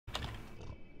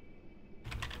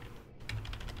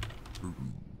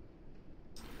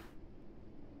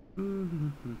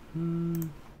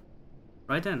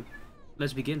Right then,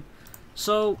 let's begin.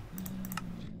 So,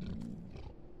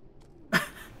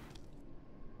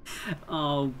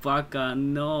 oh Baka,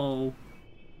 no.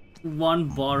 1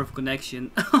 bar of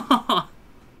connection.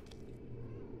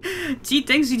 Gee,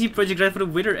 thanks CG Project Red for the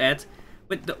Wither ad.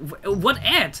 Wait, what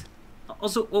ad?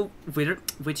 Also, oh,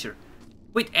 Witcher.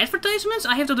 Wait, advertisements?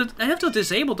 I have to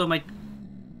disable on my.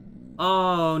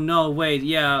 Oh no, wait,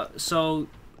 yeah. So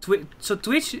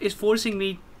Twitch is forcing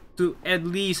me to at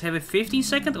least have a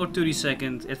 15-second or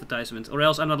 30-second advertisement, or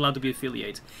else I'm not allowed to be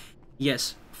affiliate.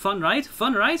 Yes, fun, right?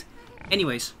 Fun, right?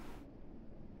 Anyways,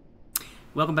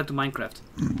 welcome back to Minecraft.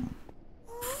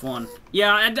 Fun.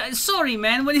 Yeah, sorry,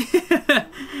 man.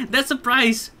 That's the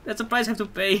price. That's the price I have to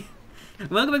pay.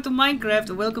 Welcome back to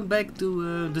Minecraft. Welcome back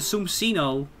to the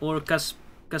Sumsino or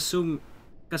Casumino.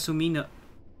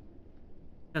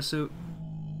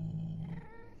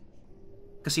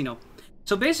 Casino.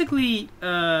 So basically,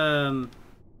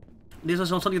 this was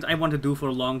something that I wanted to do for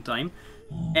a long time,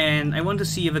 and I want to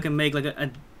see if I can make like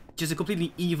just a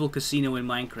completely evil casino in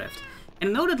Minecraft. And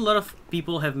I know that a lot of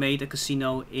people have made a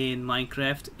casino in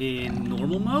Minecraft in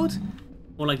normal mode,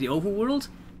 or like the overworld,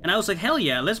 and I was like, hell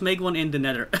yeah, let's make one in the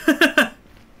Nether.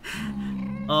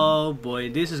 Oh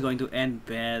boy, this is going to end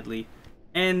badly.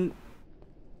 And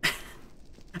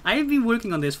I've been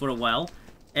working on this for a while,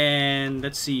 and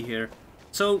let's see here.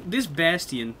 So this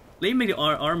bastion, let me make the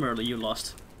armor that you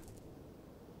lost.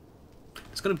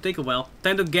 It's gonna take a while.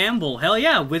 Time to gamble, hell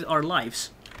yeah, with our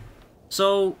lives.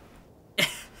 So,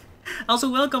 also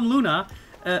welcome Luna,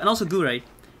 and also Gure.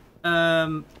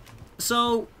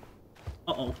 So,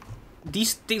 uh-oh,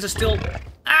 these things are still,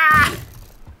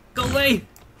 go away,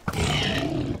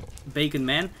 bacon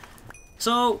man.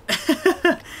 So,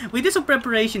 we did some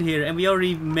preparation here, and we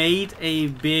already made a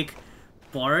big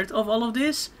part of all of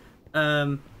this.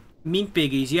 Mean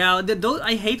piggies, yeah,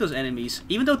 I hate those enemies.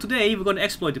 Even though today we're gonna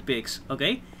exploit the pigs,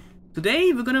 okay?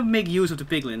 Today we're gonna make use of the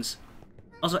piglins.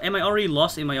 Also, am I already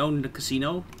lost in my own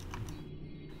casino?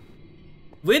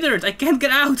 Withered, I can't get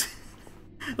out!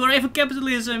 Hooray for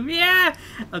capitalism, yeah!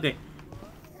 Okay,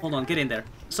 hold on, get in there.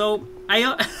 So,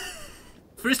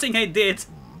 first thing I did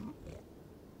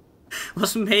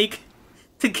was make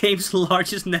the game's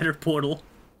largest nether portal.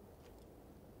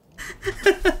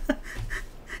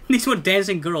 These were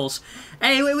dancing girls.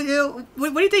 Hey, what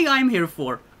do you think I'm here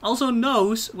for? Also,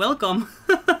 Nose, welcome.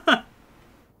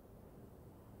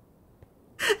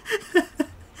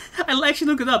 I actually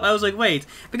looked it up. I was like, wait.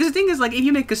 Because the thing is, like, if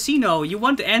you make casino, you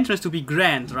want the entrance to be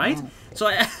grand, right? So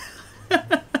I...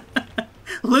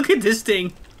 Look at this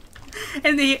thing.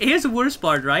 And here's the worst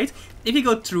part, right? If you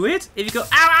go through it, if you go... Ow,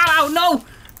 ow, ow, no!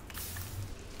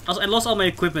 Also, I lost all my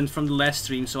equipment from the last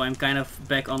stream, so I'm kind of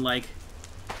back on, like,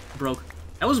 broke.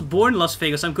 I was born in Las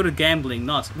Vegas, I'm good at gambling,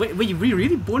 not. Wait, were you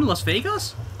really born in Las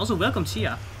Vegas? Also, welcome,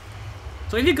 Chia.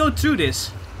 So if you go through this...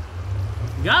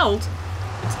 Gold?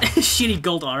 It's shitty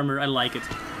gold armor, I like it.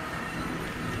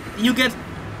 You get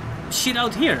shit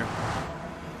out here.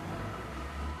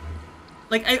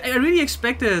 Like, I really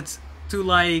expected to,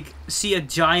 like, see a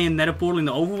giant nether portal in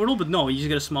the overworld, but no, you just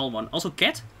get a small one. Also,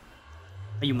 cat?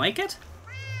 Are you my cat?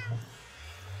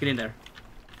 Get in there.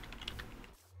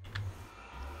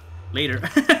 Later.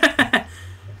 I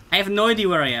have no idea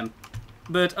where I am.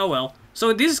 But, oh well.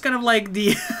 So this is kind of like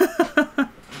the...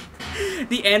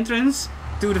 the entrance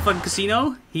to the fucking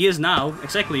casino. He is now.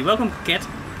 Exactly. Welcome, cat.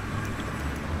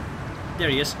 There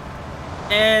he is.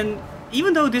 And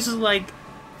even though this is like...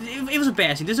 It was a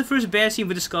bastion. This is the first bastion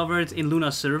we discovered in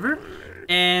Luna's server.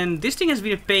 And this thing has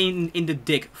been a pain in the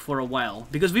dick for a while.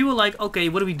 Because we were like, okay,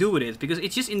 what do we do with it? Because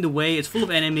it's just in the way, it's full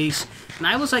of enemies. And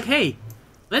I was like, hey,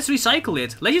 let's recycle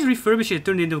it. Let's just refurbish it,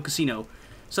 turn it into a casino.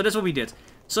 So that's what we did.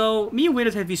 So me and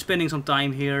Willett have been spending some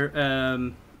time here,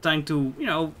 trying to, you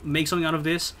know, make something out of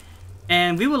this.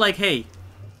 And we were like, hey,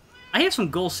 I have some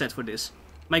goals set for this.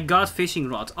 My god fishing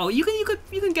rod. Oh, you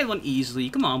can get one easily.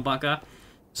 Come on, Baka.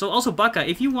 So also, Baka,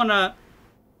 if you wanna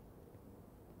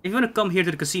come here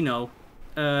to the casino,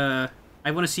 I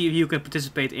wanna see if you can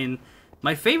participate in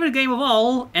my favorite game of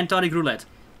all, Antarctic Roulette.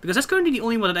 Because that's currently the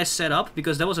only one that I set up,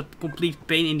 because that was a complete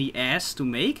pain in the ass to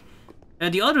make.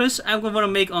 The others I'm gonna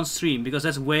make on stream, because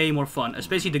that's way more fun,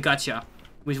 especially the gacha,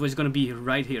 which was gonna be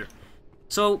right here.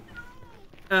 So,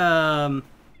 so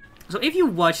if you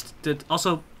watched that,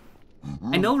 also,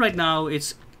 I know right now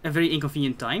it's a very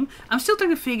inconvenient time. I'm still trying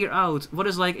to figure out what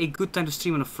is like a good time to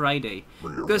stream on a Friday,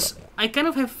 because I kind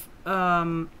of have,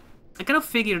 I kind of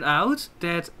figured out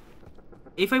that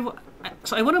if I want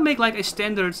to make like a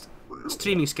standard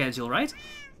streaming schedule, right?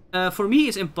 For me,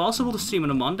 it's impossible to stream on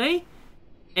a Monday,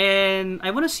 and I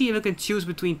want to see if I can choose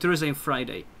between Thursday and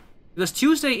Friday. Because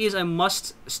Tuesday is a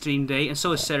must stream day, and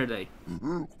so is Saturday.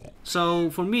 So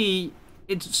for me,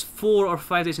 it's 4 or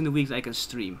 5 days in the week that I can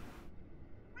stream.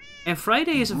 And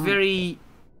Friday is a very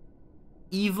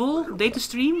evil day to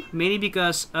stream, mainly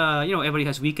because, you know, everybody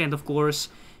has weekend, of course,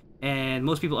 and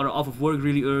most people are off of work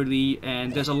really early,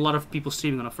 and there's a lot of people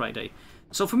streaming on a Friday.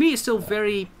 So for me, it's still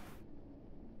very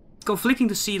conflicting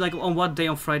to see, like, on what day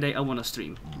on Friday I want to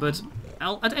stream. But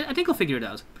I think I'll figure it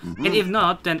out. And if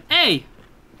not, then, hey!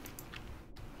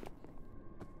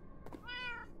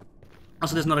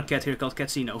 Also, there's another cat here called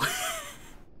Catsino.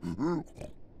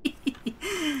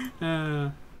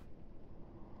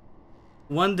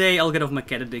 One day I'll get off my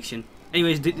cat addiction.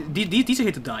 Anyways, these are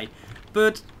here to die.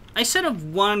 But I set up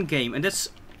one game, and that's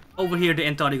over here, the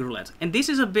Antarctic Roulette. And this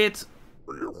is a bit...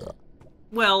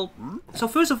 Well, so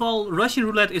first of all, Russian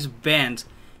Roulette is banned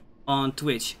on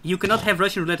Twitch. You cannot have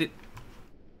Russian Roulette...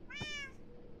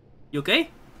 You okay?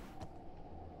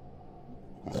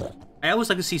 I always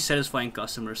like to see satisfying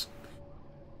customers.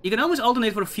 You can always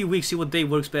alternate for a few weeks, see what day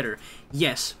works better.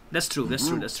 Yes, that's true, that's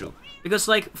true, that's true. Because,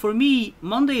 like, for me,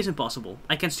 Monday is impossible.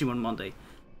 I can't stream on Monday.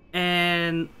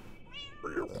 And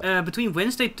between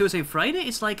Wednesday, Thursday, and Friday,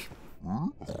 it's like...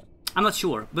 I'm not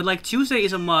sure. But, like, Tuesday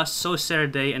is a must, so is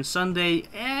Saturday, and Sunday...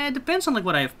 depends on, like,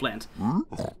 what I have planned.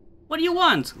 What do you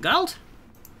want, Galt?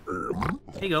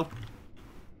 Here you go.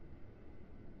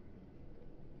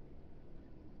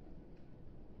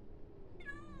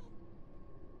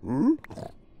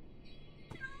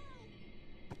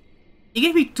 You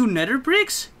gave me 2 nether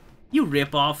bricks? You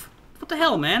rip-off. What the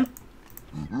hell, man?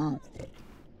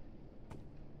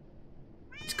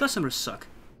 These customers suck.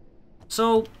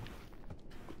 So,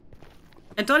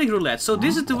 Antarctic Roulette. So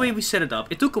this is the way we set it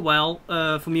up. It took a while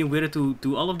for me and Wira to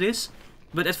do all of this.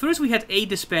 But at first we had 8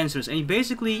 dispensers. And you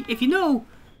basically, if you know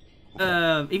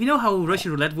how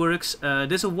Russian Roulette works,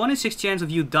 there's a 1 in 6 chance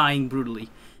of you dying brutally.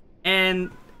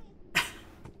 And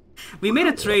we made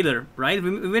a trailer, right?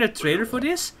 We made a trailer for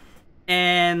this.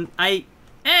 And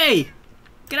hey!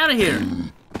 Get out of here!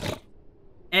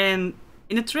 And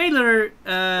in the trailer,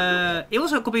 it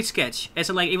was a complete sketch. As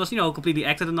in, like, it was, you know, completely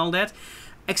acted and all that.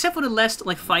 Except for the last,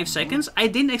 like, 5 seconds, I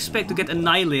didn't expect to get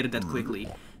annihilated that quickly.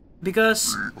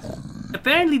 Because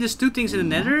apparently there's 2 things in the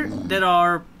nether that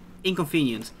are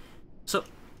inconvenient. So...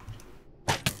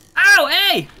 Ow!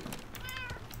 Hey!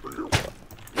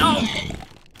 No!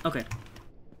 Okay.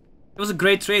 It was a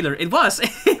great trailer. It was.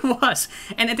 It was.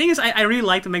 And the thing is, I really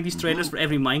like to make these trailers for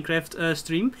every Minecraft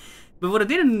stream. But what I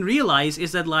didn't realize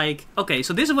is that, like... Okay,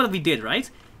 so this is what we did, right?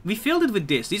 We filled it with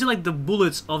this. These are like the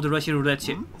bullets of the Russian Roulette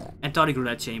Antarctic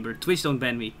Roulette chamber. Twitch don't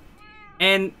ban me.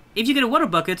 And if you get a water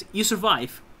bucket, you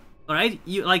survive. Alright?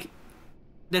 You, like...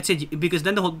 That's it. Because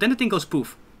then the thing goes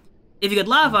poof. If you get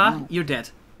lava, you're dead.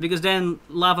 Because then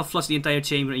lava floods the entire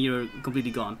chamber and you're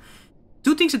completely gone.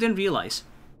 2 things I didn't realize.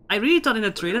 I really thought in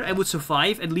the trailer I would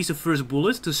survive at least the first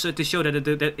bullet to show that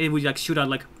it would like shoot out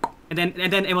like, and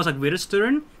then it was like Wira's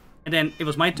turn, and then it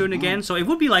was my turn again. So it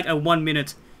would be like a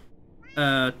 1-minute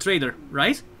trailer,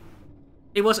 right?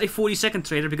 It was a 40-second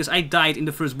trailer because I died in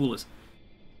the first bullet.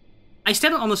 I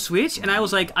stepped on the switch and I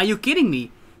was like, "Are you kidding me?"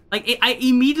 Like I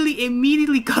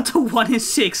immediately got to 1 in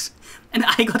 6, and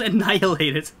I got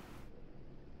annihilated.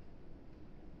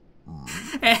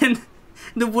 And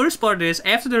the worst part is,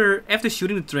 after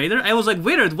shooting the trailer, I was like,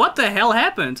 Wizard, what the hell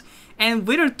happened? And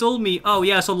Wizard told me, oh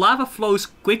yeah, so lava flows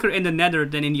quicker in the nether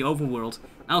than in the overworld.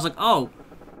 I was like, oh.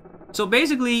 So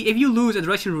basically, if you lose at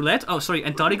Russian Roulette, oh sorry,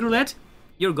 Antarctic Roulette,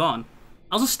 you're gone.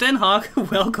 Also,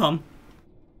 Stenhawk, welcome.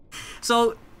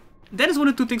 So, that is one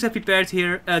of the 2 things I prepared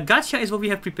here. Gacha is what we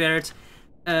have prepared.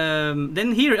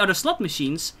 Then here are the slot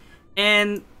machines.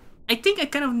 And I think I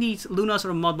kind of need Luna's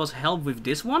or Modbot's help with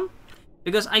this one.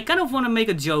 Because I kind of want to make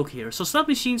a joke here. So slot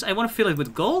machines, I want to fill it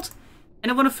with gold.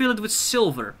 And I want to fill it with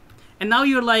silver. And now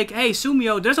you're like, hey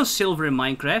Sumio, there's no silver in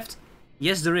Minecraft.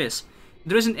 Yes, there is.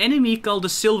 There is an enemy called the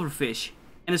silverfish.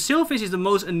 And the silverfish is the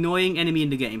most annoying enemy in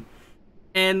the game.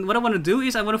 And what I want to do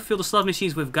is I want to fill the slot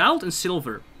machines with gold and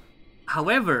silver.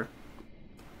 However,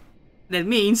 that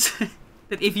means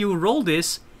that if you roll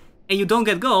this and you don't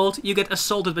get gold, you get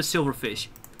assaulted by silverfish.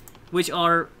 Which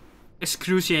are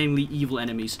excruciatingly evil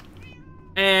enemies.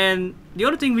 And the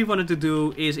other thing we wanted to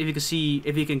do is if you can see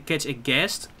if you can catch a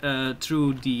ghast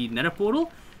through the nether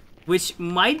portal, which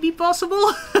might be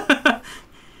possible, but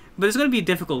it's gonna be a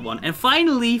difficult one. And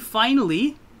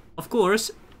finally, of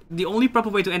course, the only proper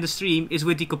way to end the stream is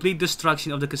with the complete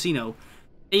destruction of the casino.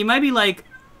 And you might be like,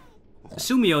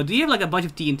 Sumio, do you have like a bunch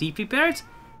of TNT prepared?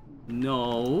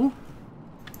 No.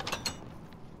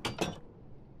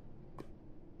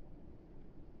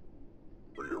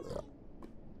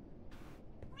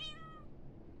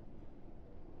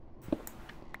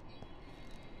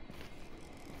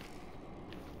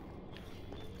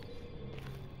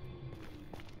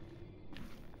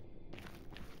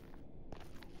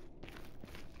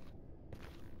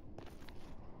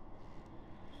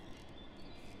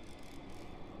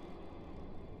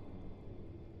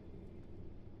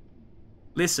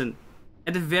 Listen,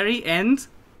 at the very end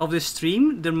of the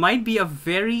stream, there might be a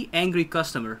very angry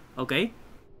customer, okay?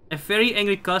 A very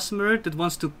angry customer that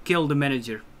wants to kill the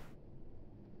manager.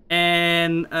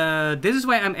 And this is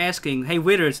why I'm asking, hey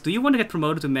Withered, do you want to get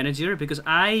promoted to manager? Because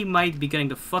I might be getting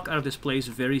the fuck out of this place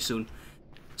very soon.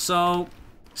 So,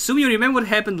 Sumio, remember what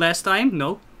happened last time?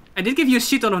 No. I did give you a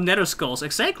shit ton of nether skulls.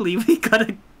 Exactly, we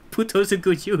gotta put those to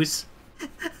good use.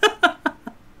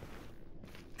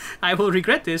 I will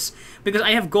regret this, because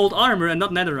I have gold armor and not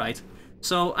netherite.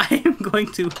 So I am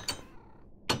going to...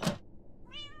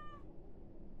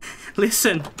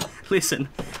 Listen.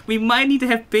 We might need to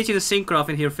have Pigeon and Syncroft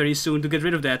in here very soon to get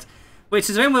rid of that. Wait,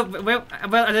 since when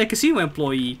as a casino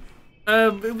employee?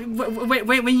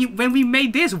 When we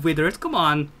made this, Withered, come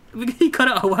on. We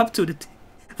gotta owe up to the...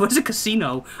 Where's the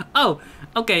casino? Oh,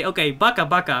 okay,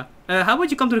 Baka. How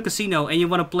about you come to the casino and you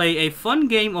want to play a fun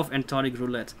game of Antarctic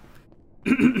Roulette?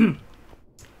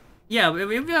 Yeah,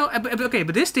 okay,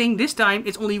 but this time,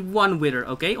 it's only one Wither,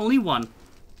 okay? Only one.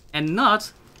 And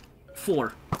not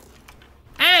 4.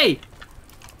 Hey!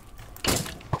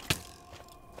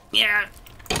 Yeah.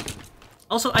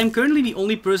 Also, I'm currently the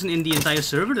only person in the entire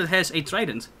server that has a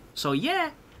trident. So, yeah.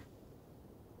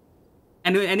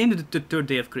 And in the third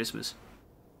day of Christmas.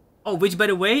 Oh, which, by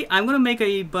the way, I'm gonna make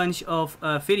a bunch of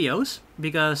videos.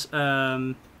 Because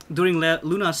during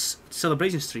Luna's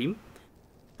celebration stream,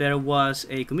 there was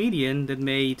a comedian that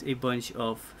made a bunch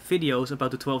of videos about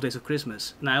the 12 days of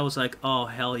Christmas. And I was like, oh,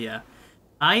 hell yeah.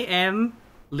 I am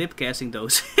lipcasting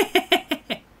those.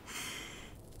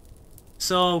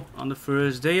 So, on the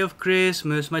first day of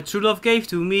Christmas, my true love gave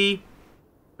to me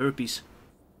herpes.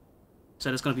 So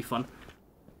that's gonna be fun.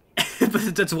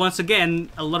 But that's once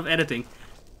again a lot of editing.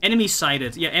 Enemies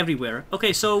sighted, yeah, everywhere.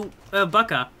 Okay, so,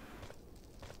 Baka.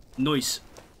 Noise.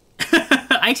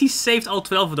 I actually saved all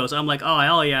 12 of those. I'm like, oh,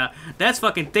 hell yeah. That's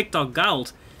fucking TikTok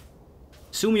gold.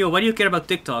 Sumio, why do you care about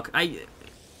TikTok?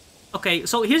 Okay,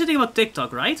 so here's the thing about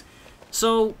TikTok, right?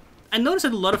 So, I noticed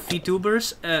that a lot of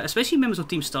Vtubers, especially members of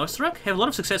Team Starstruck, have a lot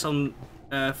of success on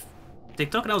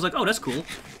TikTok, and I was like, oh, that's cool.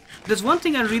 There's one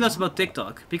thing I realized about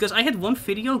TikTok, because I had one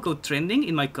video go trending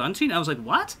in my country, and I was like,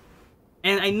 what?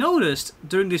 And I noticed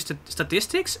during the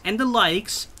statistics, and the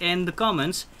likes, and the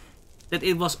comments, that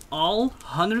it was all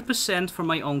 100% from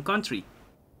my own country.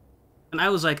 And I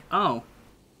was like, oh.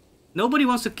 Nobody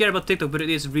wants to care about TikTok, but it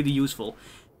is really useful.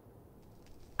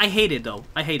 I hate it though,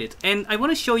 I hate it. And I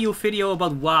want to show you a video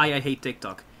about why I hate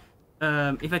TikTok.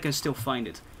 If I can still find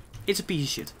it. It's a piece of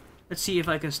shit. Let's see if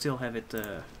I can still have it.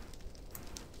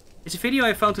 It's a video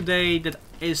I found today that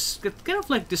kind of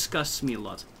like disgusts me a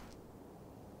lot.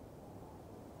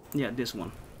 Yeah, this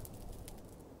one.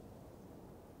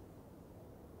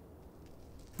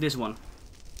 This one.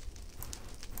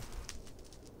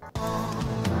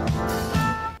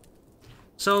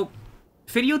 So,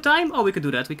 video time? Oh, we can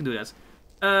do that, we can do that.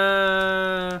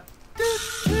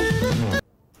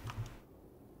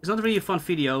 It's not really a fun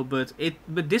video, but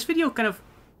this video kind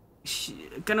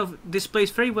of displays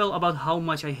very well about how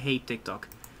much I hate TikTok.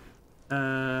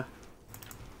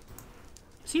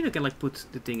 See if I can like put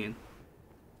the thing in.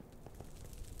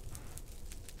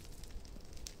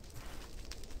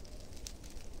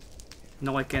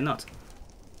 No, I cannot.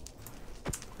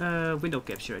 Window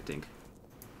capture, I think.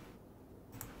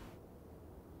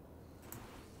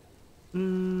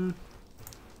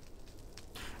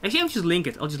 Actually, I'll just link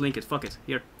it. Fuck it.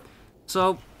 Here.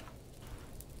 So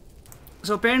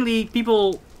apparently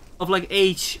people of like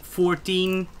age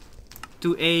 14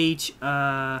 to age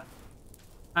I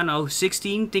don't know,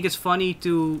 16 think it's funny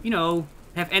to, you know,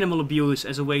 have animal abuse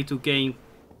as a way to gain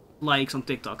likes on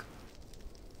TikTok.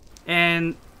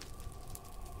 And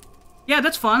yeah,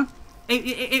 that's fun.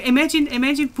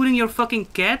 Imagine putting your fucking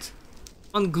cat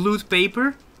on glued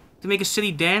paper to make a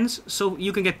silly dance so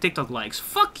you can get TikTok likes.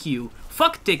 Fuck you.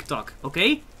 Fuck TikTok,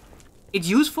 okay? It's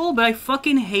useful, but I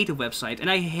fucking hate the website. And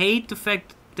I hate the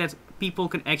fact that people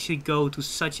can actually go to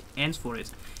such ends for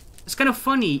it. It's kind of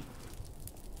funny.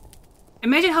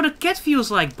 Imagine how the cat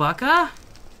feels like, Baka.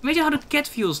 Imagine how the cat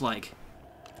feels like.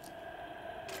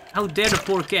 How dare the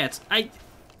poor cat.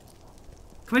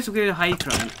 Commits to high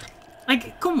crime.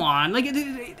 Like, come on. Like,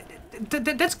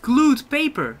 that's glued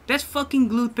paper. That's fucking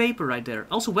glued paper right there.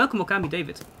 Also, welcome Okami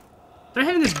David. They're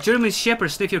having a German Shepherd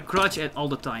sniff your crotch at all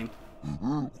the time.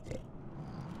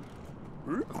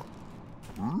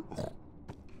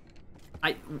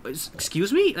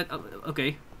 Excuse me?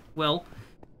 Okay. Well.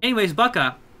 Anyways,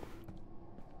 Baka.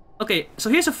 Okay, so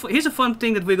here's a fun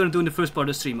thing that we're gonna do in the first part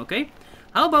of the stream, okay?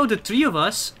 How about the 3 of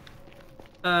us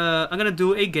are gonna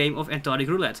do a game of Antarctic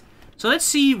Roulette. So let's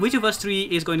see which of us 3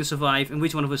 is going to survive and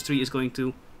which one of us 3 is going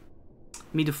to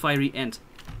meet the fiery end.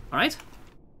 Alright?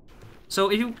 So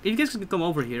if you guys can come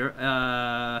over here,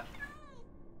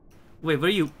 wait,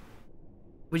 where'd you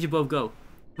both go?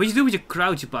 What'd you do with your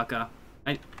crouch, Baka?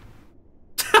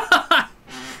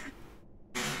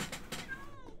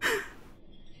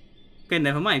 Okay,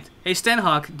 never mind. Hey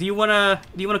Stanhawk, do you wanna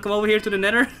come over here to the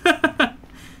Nether?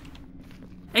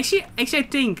 actually I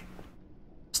think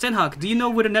Stanhawk, do you know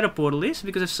where the Nether portal is?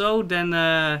 Because if so, then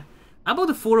how about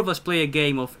the 4 of us play a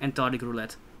game of Antarctic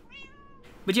Roulette?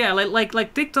 But yeah,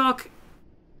 like TikTok,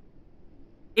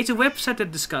 it's a website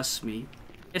that disgusts me,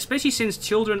 especially since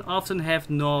children often have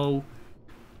no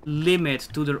limit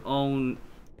to their own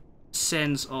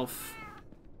sense of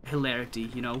hilarity,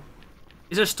 you know.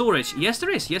 Is there storage? Yes, there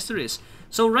is. Yes, there is.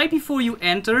 So right before you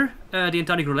enter the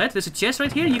Antarctic Roulette, there's a chest right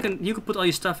here. You can put all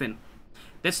your stuff in.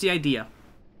 That's the idea.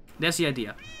 That's the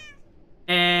idea.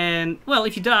 And well,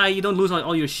 if you die, you don't lose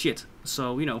all your shit.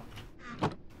 So you know.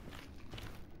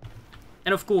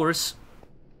 And of course,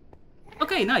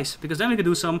 okay, nice, because then we can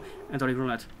do some Antarctic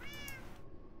Roulette.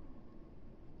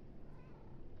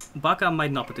 Baka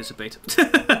might not participate.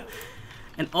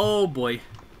 And oh boy.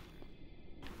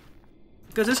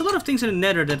 Because there's a lot of things in the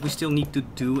Nether that we still need to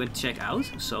do and check out,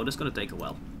 so that's gonna take a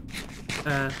while.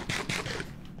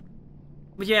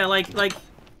 But yeah, like,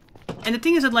 and the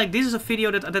thing is that like this is a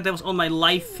video that was on my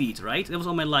live feed, right? That was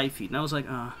on my live feed, and I was like,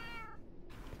 ah.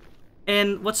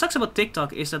 And what sucks about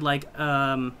TikTok is that like,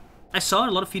 I saw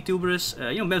a lot of Vtubers,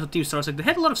 you know, members of Team Stars, like they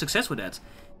had a lot of success with that,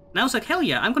 and I was like, hell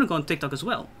yeah, I'm gonna go on TikTok as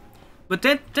well. But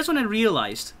that's when I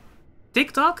realized,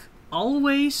 TikTok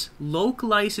always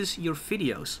localizes your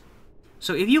videos.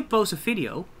 So if you post a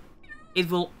video, it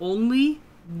will only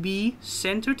be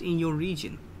centered in your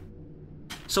region.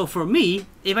 So for me,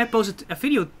 if I post a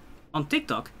video on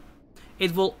TikTok,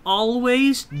 it will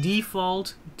always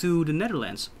default to the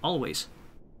Netherlands. Always.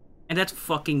 And that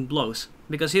fucking blows.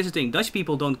 Because here's the thing, Dutch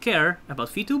people don't care about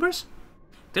VTubers.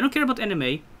 They don't care about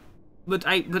anime. But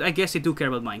I guess they do care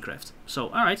about Minecraft. So,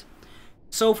 alright.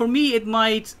 So for me, it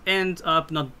might end up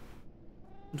not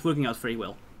working out very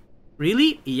well.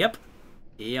 Really? Yep.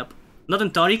 Yep. Not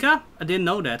Antarctica? I didn't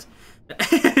know that.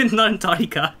 Not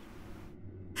Antarctica.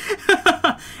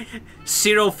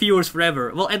 0 viewers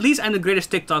forever. Well, at least I'm the greatest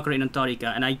TikToker in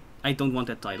Antarctica, and I don't want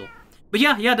that title. But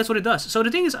yeah, that's what it does. So the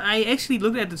thing is, I actually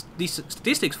looked at these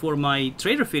statistics for my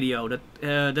trader video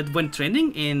that went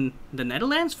trending in the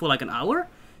Netherlands for like an hour.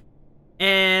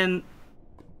 And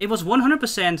it was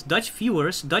 100% Dutch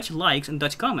viewers, Dutch likes, and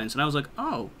Dutch comments. And I was like,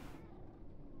 oh.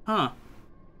 Huh.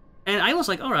 And I was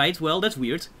like, alright, well, that's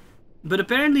weird. But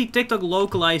apparently TikTok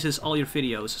localizes all your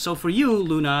videos. So for you,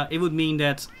 Luna, it would mean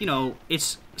that, you know,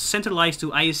 it's centralized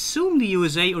to, I assume, the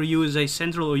USA or USA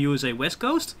Central or USA West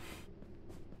Coast.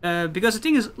 Because the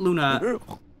thing is, Luna,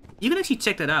 you can actually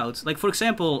check that out. Like, for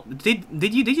example,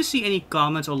 did you see any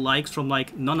comments or likes from,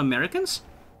 like, non-Americans?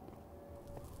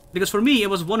 Because for me, it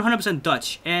was 100%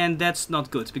 Dutch, and that's not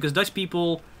good. Because Dutch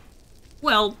people,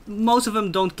 well, most of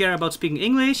them don't care about speaking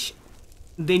English.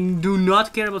 They do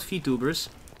not care about VTubers.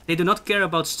 They do not care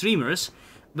about streamers.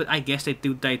 But I guess they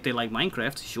do. They like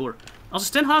Minecraft, sure. Also,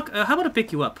 Stenhawk, how about I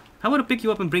pick you up? How about I pick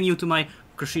you up and bring you to my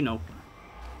casino?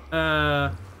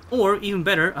 Or, even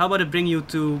better, how about I bring you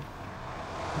to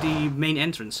the main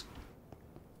entrance?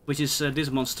 Which is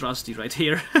this monstrosity right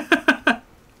here.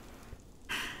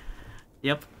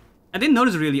 Yep. I didn't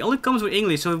notice really. All it comes with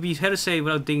English, so it'd be hard to say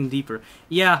without digging deeper.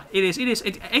 Yeah, it is. It is.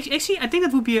 Actually, I think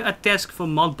that would be a task for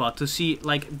Modbot to see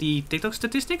like the TikTok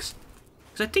statistics,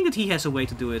 because I think that he has a way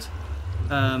to do it.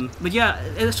 But yeah,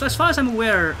 as far as I'm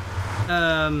aware,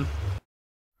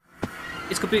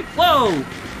 it's complete. Whoa!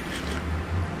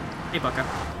 Hey, Baka.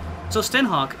 So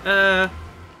Stenhawk,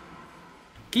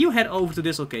 can you head over to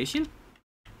this location?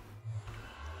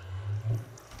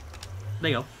 There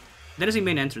you go. That is the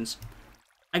main entrance.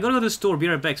 I gotta go to the store, be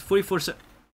right back. 44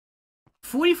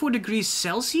 degrees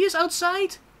Celsius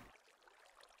outside?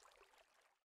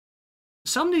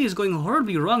 Something is going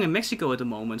horribly wrong in Mexico at the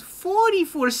moment.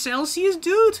 44 Celsius,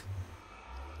 dude?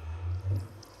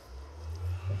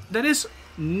 That is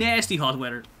nasty hot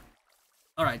weather.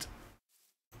 Alright.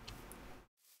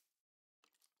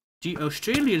 The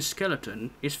Australian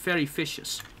skeleton is very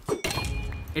vicious.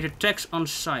 It attacks on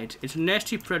sight. It's a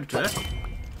nasty predator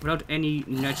without any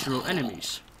natural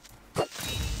enemies.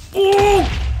 Oh!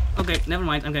 Okay, never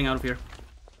mind. I'm getting out of here.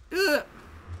 Ugh.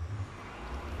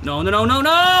 No, no, no, no,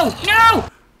 no! No!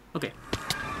 Okay.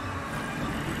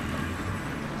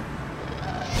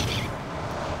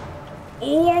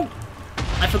 Oh!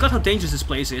 I forgot how dangerous this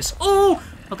place is. Oh!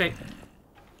 Okay.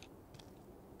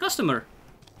 Customer.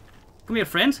 Come here,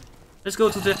 friend. Let's go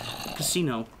to the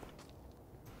casino.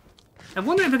 I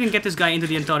wonder if I can get this guy into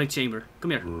the Antarctic chamber.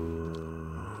 Come here.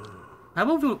 How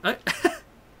about we...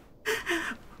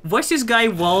 watch this guy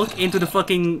walk into the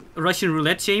fucking Russian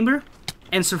roulette chamber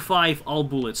and survive all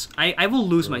bullets. I will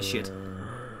lose my shit.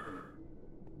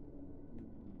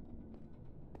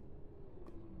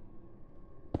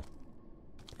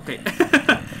 Okay.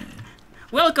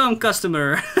 Welcome,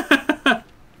 customer.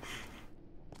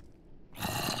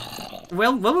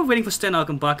 Well, while we're waiting for Santana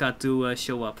and Baka to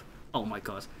show up. Oh my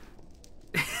god.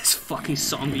 This fucking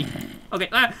zombie. Okay.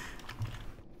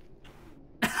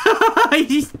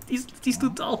 He's too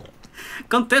tall.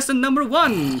 Contestant number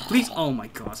 1. Please. Oh my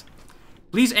god.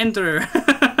 Please enter.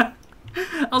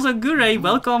 Also, Gure,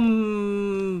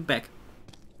 welcome back.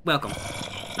 Welcome.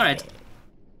 Alright.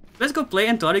 Let's go play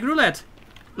Antarctic Roulette.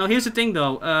 Now, here's the thing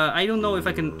though. I don't know if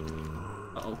I can.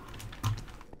 Uh-oh.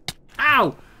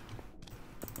 Ow!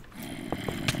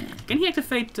 Can he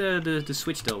activate the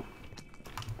switch though?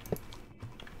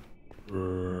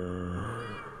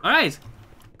 Alright.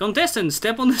 Contestant,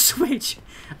 step on the switch.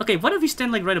 Okay, what if we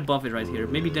stand like right above it right here?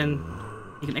 Maybe then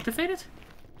he can activate it?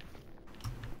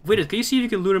 With it, can you see if you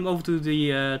can lure him over to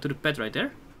the pad right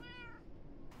there?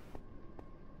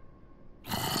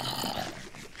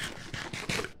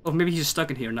 Or maybe he's just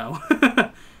stuck in here now.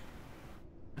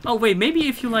 Oh wait, maybe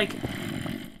if you like...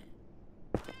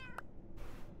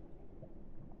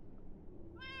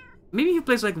 Maybe you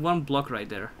place like one block right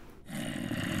there.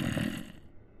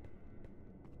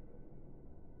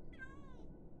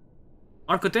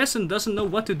 Our contestant doesn't know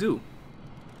what to do.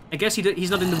 I guess he's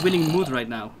not in the winning mood right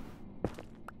now.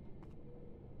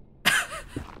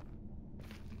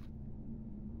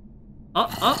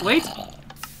 Oh, wait.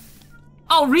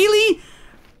 Oh, really?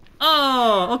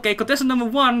 Oh, okay. Contestant number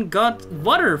 1 got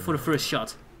water for the first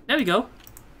shot. There we go.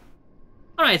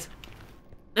 Alright.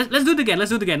 Let's do it again. Let's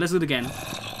do it again. Let's do it again.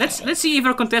 Let's see if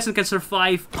our contestant can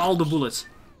survive all the bullets.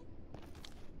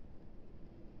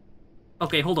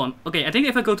 Okay, hold on. Okay, I think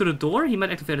if I go to the door, he might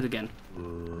activate it again.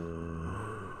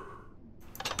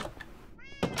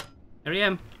 Here I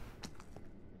am.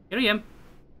 Here I am.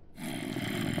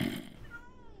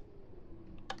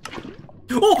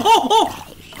 Oh!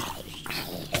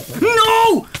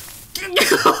 No!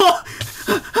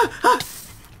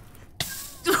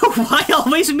 Why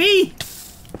always me?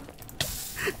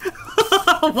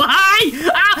 Why?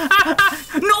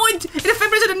 No, it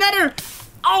affects the nether.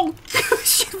 Oh,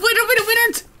 shit,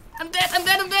 wait. I'm dead.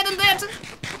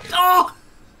 Oh.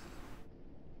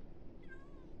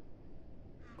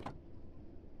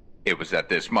 It was at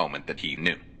this moment that he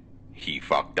knew. He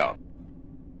fucked up.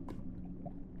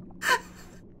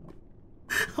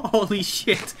 Holy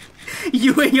shit.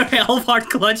 You and your elf-heart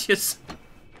clutches.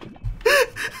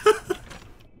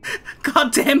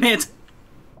 God damn it.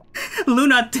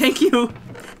 Luna, thank you.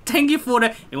 Thank you for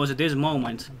the... It was at this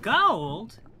moment.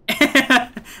 Gold?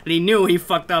 He knew he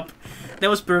fucked up. That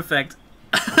was perfect.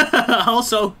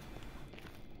 Also...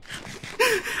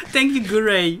 Thank you,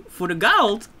 Gure, for the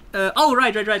gold. Oh,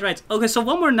 right. Okay, so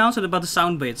one more announcement about the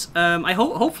sound bits.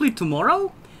 Hopefully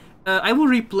tomorrow... I will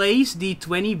replace the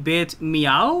 20-bit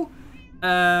meow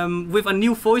with a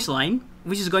new voice line,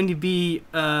 which is going to be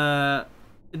the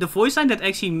voice line that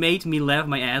actually made me laugh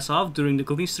my ass off during the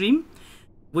cooking stream,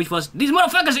 which was, "These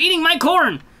motherfuckers eating my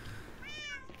corn!"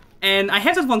 And I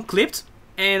have that one clipped,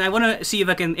 and I want to see if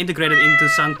I can integrate it into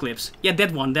sound clips. Yeah,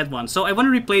 that one. So I want to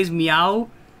replace meow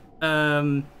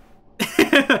with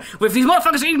 "These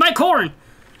motherfuckers eating my corn!"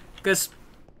 Because...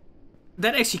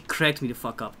 that actually cracked me the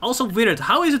fuck up. Also weird,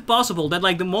 how is it possible that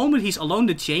like the moment he's alone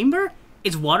in the chamber,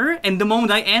 it's water, and the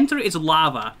moment I enter, it's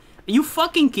lava? Are you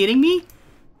fucking kidding me?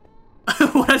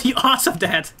 What are the odds of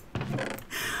that?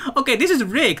 Okay, this is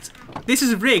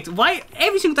rigged. Why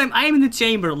every single time I am in the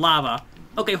chamber, lava?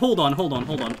 Okay, hold on.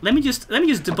 Let me just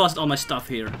deposit all my stuff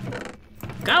here.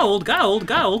 Gold.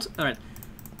 Alright.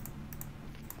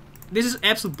 This is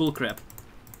absolute bullcrap.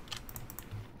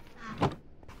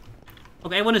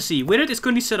 Okay, I want to see. Wizard is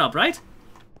currently set up, right?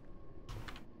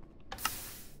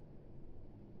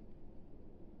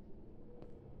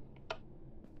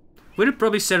 Wizard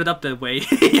probably set it up that way.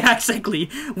 Yeah, exactly.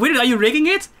 Wizard, are you rigging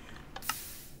it?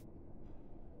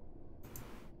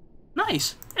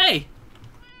 Nice. Hey.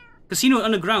 Casino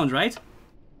underground, right?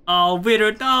 Oh,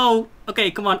 Wizard, no.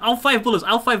 Okay, come on. I'll 5 bullets.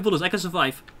 I can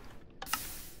survive.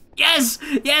 Yes!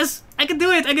 I can do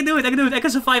it. I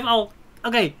can survive all.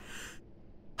 Okay.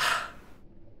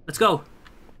 Let's go.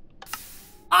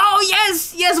 Oh,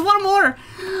 yes, one more.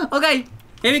 Okay,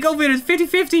 here we go, Wizard.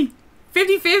 50-50.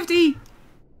 50-50.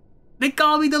 They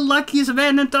call me the luckiest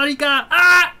man in Antarctica.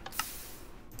 Ah!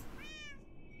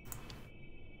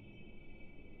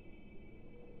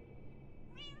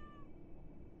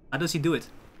 How does he do it?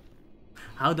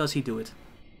 How does he do it?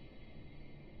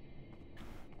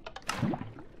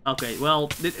 Okay, well,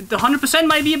 the 100%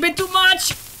 might be a bit too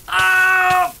much!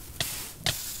 Ah!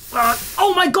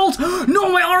 Oh, my gold!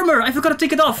 No, my armor! I forgot to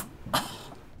take it off!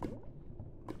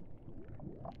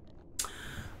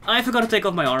 I forgot to take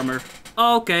off my armor.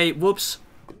 Okay, whoops.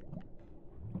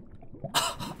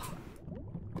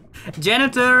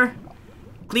 Janitor!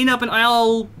 Clean up and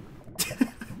I'll...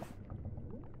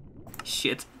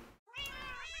 Shit.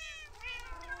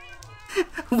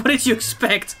 What did you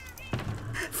expect?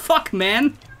 Fuck,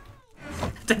 man!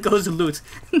 There goes the loot.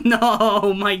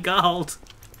 No, my god.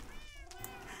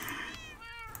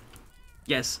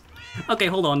 Yes. Okay,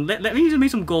 hold on. Let me just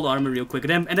make some gold armor real quick,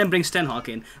 and then bring Stenhawk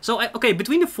in. So, okay,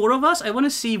 between the 4 of us, I want to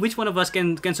see which one of us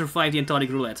can survive the Antarctic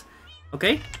Roulette.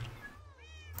 Okay?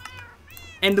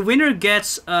 And the winner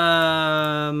gets,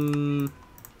 well,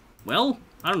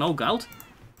 I don't know, gold.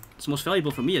 It's most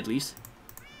valuable for me, at least.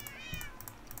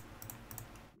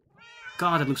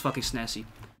 God, that looks fucking snazzy.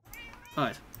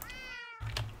 Alright.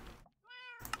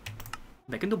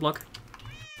 Back in the block.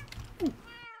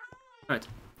 Alright.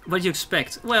 What did you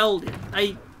expect? Well,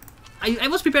 I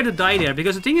was prepared to die there,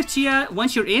 because the thing is, Chia,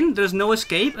 once you're in, there's no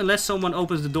escape unless someone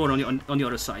opens the door on the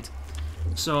other side.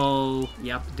 So,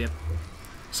 yeah, dip.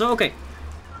 So, okay.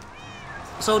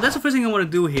 So that's the first thing I want to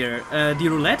do here, the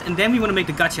roulette, and then we want to make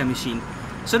the gacha machine.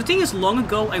 So the thing is, long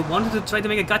ago I wanted to try to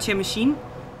make a gacha machine,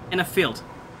 and I failed.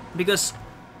 Because,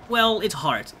 well, it's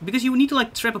hard. Because you need to,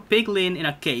 like, trap a piglin in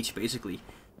a cage, basically.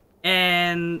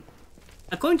 And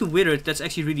according to Withered, that's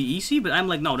actually really easy, but I'm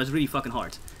like, no, that's really fucking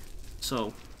hard.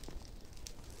 So...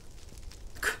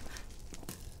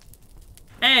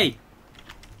 Hey!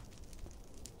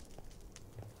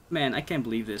 Man, I can't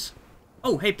believe this.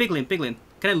 Oh, hey, piglin.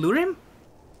 Can I lure him?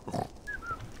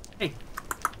 Hey.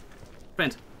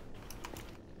 Friend.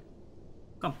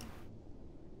 Come.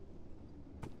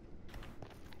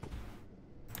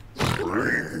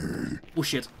 Oh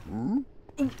shit. Ooh,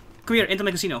 come here, enter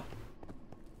my casino.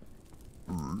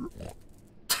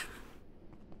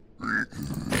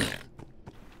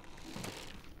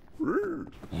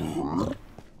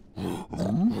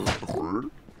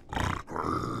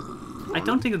 I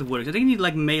don't think it works. I think you need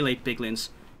like melee piglins.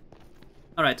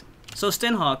 Alright. So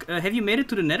Stenhawk, have you made it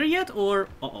to the nether yet, or...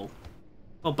 Uh-oh.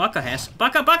 Oh, Baka has.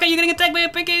 Baka, you're getting attacked by a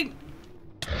piggy!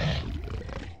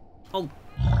 Oh.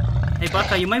 Hey,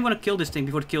 Baka, you might want to kill this thing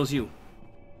before it kills you.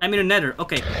 I'm in the nether.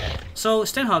 Okay. So,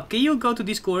 Stenhawk, can you go to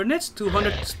these coordinates? To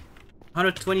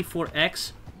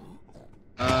 124x.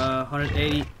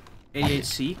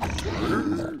 188c.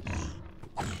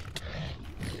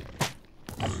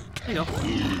 There you go.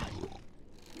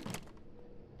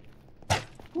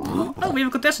 Oh, we have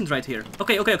a contestant right here.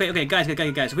 Okay, guys.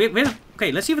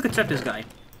 Okay, let's see if we can trap this guy.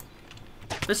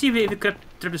 Let's see if we can trap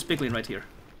this piglin right here.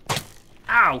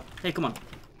 Ow! Hey, come on.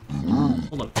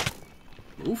 Hold on.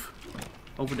 Move.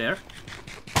 Over there.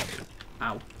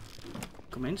 Ow.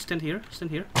 Come in, stand here.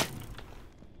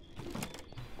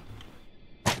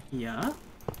 Yeah.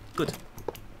 Good.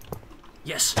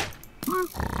 Yes!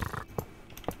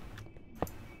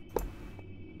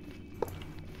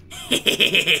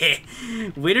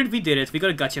 Withered, we did it. We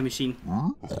got a gacha machine.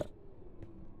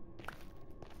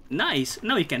 Nice.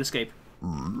 Now you can't escape.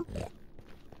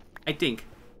 I think.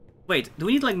 Wait, do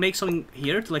we need to like make something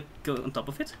here to like go on top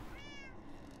of it?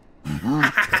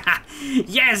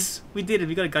 Yes! We did it.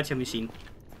 We got a gacha machine.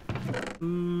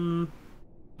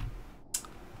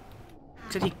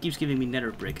 Except he keeps giving me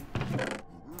nether brick.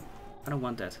 I don't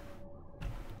want that.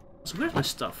 So where's my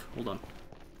stuff? Hold on.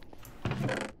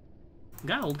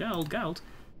 Gold.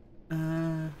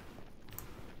 I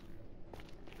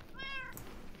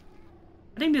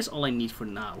think that's all I need for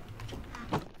now.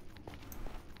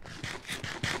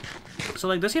 So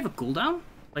like, does he have a cooldown?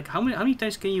 Like, how many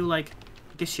times can you like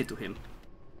give shit to him?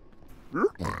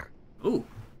 Ooh.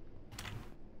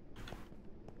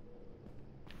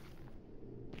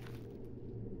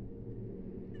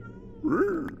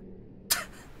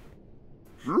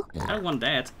 I don't want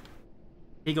that.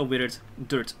 Here you go, Withered.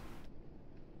 Dirt.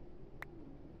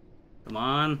 Come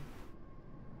on.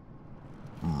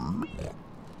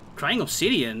 Crying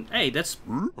obsidian. Hey, that's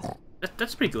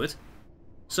pretty good.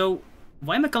 So,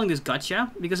 why am I calling this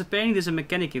gacha? Because apparently there's a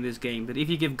mechanic in this game that if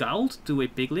you give gold to a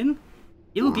piglin,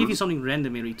 it will give you something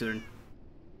random in return.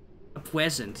 A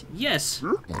present. Yes!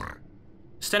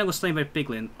 Stan was slain by a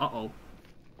piglin. Uh-oh.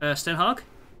 Stenhawk?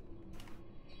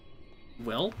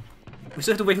 Well, we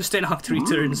still have to wait for Stenhawk to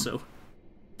return, so...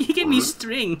 He gave me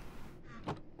string!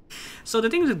 So the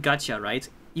thing with gacha, right?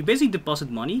 You basically deposit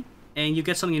money, and you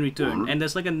get something in return. And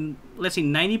there's like a, let's say,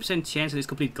 90% chance that it's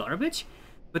complete garbage.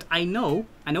 But I know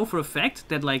for a fact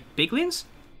that like piglins,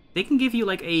 they can give you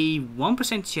like a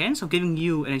 1% chance of giving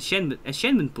you an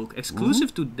enchantment book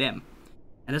exclusive to them.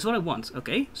 And that's what I want,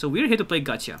 okay? So we're here to play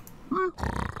gacha.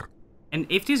 And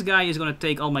if this guy is gonna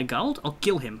take all my gold, I'll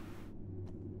kill him.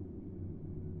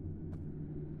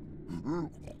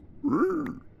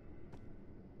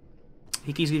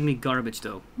 He keeps giving me garbage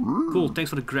though. Cool, thanks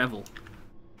for the gravel.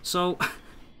 So,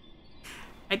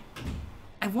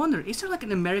 I wonder, is there like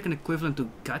an American equivalent to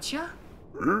gacha?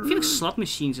 I feel like slot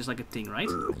machines is like a thing, right?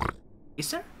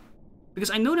 Is there?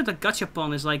 Because I know that a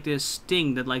gachapon is like this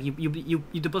thing that like you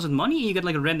deposit money and you get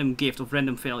like a random gift of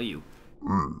random value.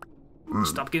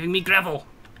 Stop giving me gravel!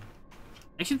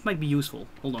 Actually, it might be useful.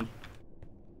 Hold on.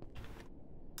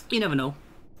 You never know.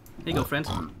 There you go, friend.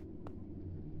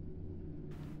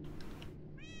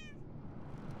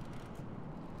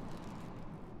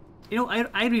 You know,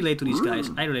 I relate to these guys.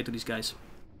 I relate to these guys.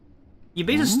 You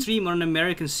base a stream on an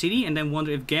American city and then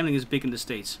wonder if gambling is big in the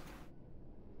States.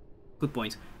 Good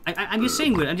point. I'm just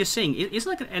saying, I'm just saying, it's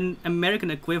like an American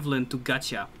equivalent to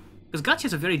gacha. Because gacha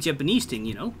is a very Japanese thing,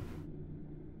 you know?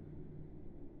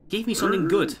 Gave me something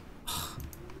good.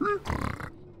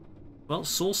 Well,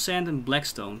 soul sand and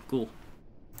blackstone. Cool.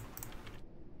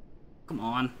 Come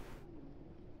on.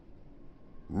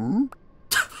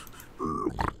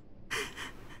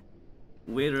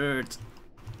 Withered.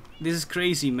 This is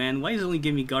crazy, man. Why is it only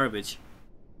giving me garbage?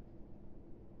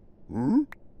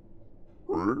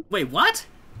 Wait, what?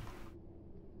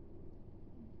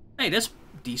 Hey, that's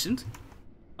decent.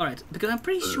 Alright, because I'm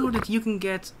pretty sure that you can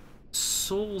get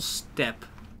Soul Step.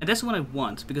 And that's what I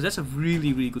want, because that's a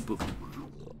really, really good book.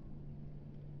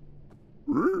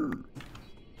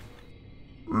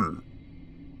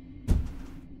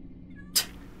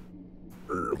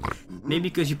 Maybe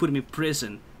because you put him in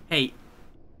prison. Hey.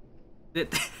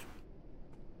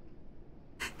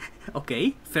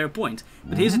 Okay, fair point.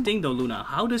 But here's the thing though, Luna.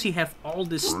 How does he have all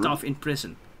this stuff in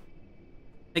prison?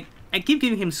 Like, I keep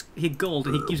giving him gold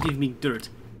and he keeps giving me dirt.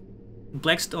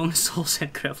 Blackstone, soul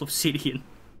sand, gravel, obsidian.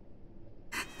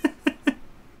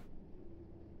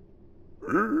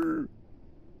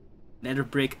 Nether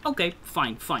brick. Okay,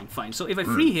 fine. So if I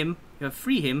free him, there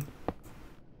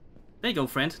you go,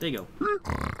 friend. There you go.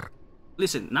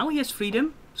 Listen, now he has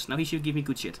freedom, so now he should give me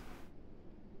good shit.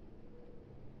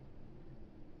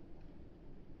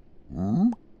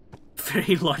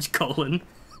 Very large colon.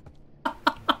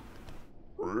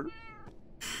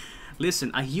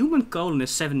 Listen, a human colon is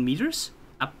 7 meters.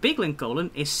 A piglin colon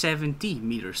is 70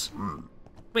 meters.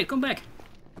 Wait, come back.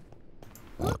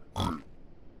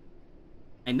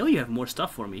 I know you have more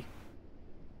stuff for me.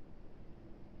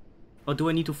 Or do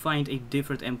I need to find a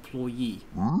different employee?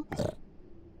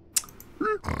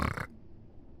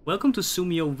 Welcome to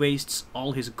Sumio wastes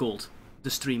all his gold. The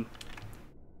stream.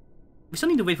 We still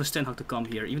need to wait for Stenhawk to come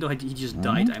here, even though he just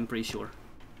died, I'm pretty sure.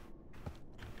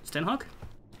 Stenhawk?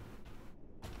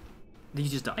 Did you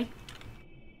just die?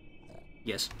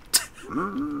 Yes.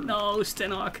 No,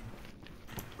 Stenhawk.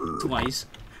 Twice.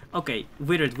 Okay,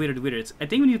 withered. I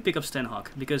think we need to pick up Stenhawk,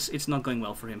 because it's not going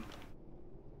well for him.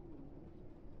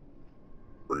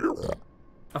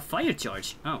 A fire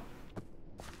charge? Oh.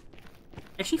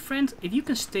 Actually, friend, if you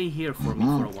can stay here for me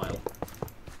for a while.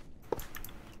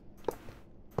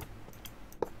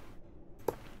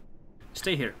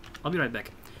 Stay here. I'll be right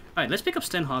back. Alright, let's pick up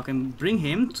Stenhawk and bring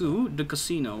him to the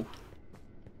casino.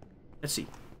 Let's see.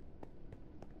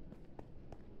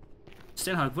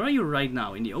 Stenhawk, where are you right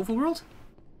now? In the overworld?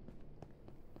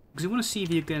 Because we want to see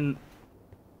if you can...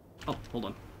 Oh, hold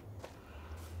on.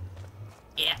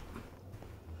 Yeah.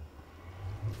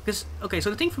 Because, okay, so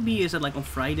the thing for me is that like on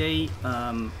Friday,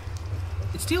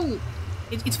 it's still...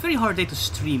 It's a very hard day to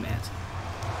stream at.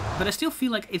 But I still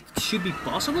feel like it should be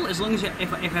possible as long as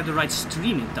if I have the right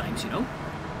streaming times, you know?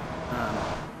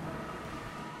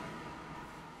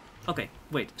 Okay,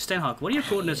 wait, Stenhawk, what are your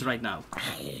coordinates right now?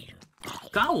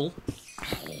 Cowl?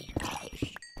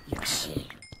 Yes.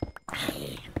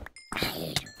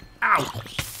 Ow!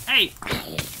 Hey!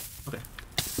 Okay.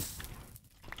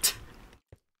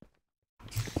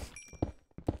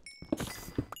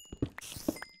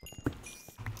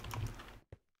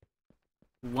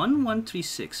 One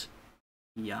 136.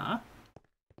 Yeah.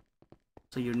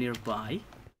 So you're nearby.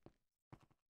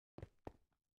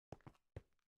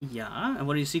 Yeah, and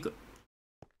what do you see?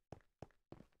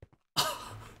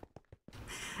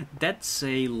 That's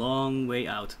a long way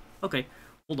out. Okay,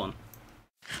 hold on.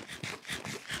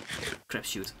 Crap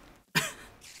shoot.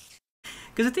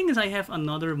 Because the thing is, I have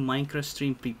another Minecraft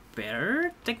stream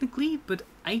prepared, technically, but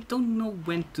I don't know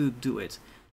when to do it.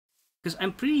 Because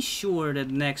I'm pretty sure that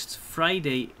next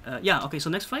Friday... yeah, okay, so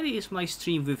next Friday is my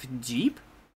stream with Jeep.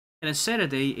 And then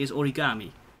Saturday is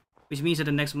origami. Which means that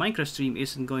the next Minecraft stream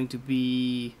isn't going to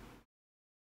be...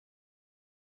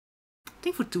 I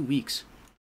think for 2 weeks.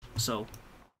 So...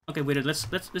 Okay, wait, let's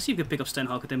see if we can pick up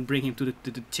Stanhawk and then bring him to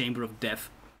the Chamber of Death.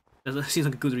 That seems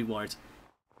like a good reward.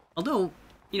 Although,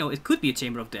 you know, it could be a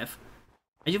Chamber of Death.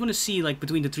 I just want to see, like,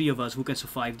 between the 3 of us, who can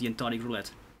survive the Antarctic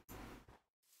Roulette.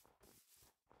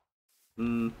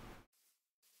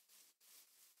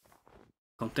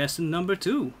 Contestant number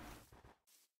 2.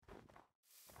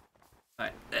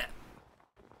 Alright.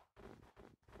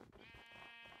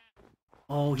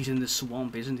 Oh, he's in the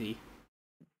swamp, isn't he?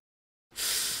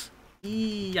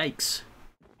 Yikes.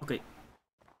 Okay.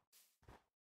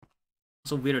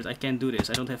 So weird, I can't do this.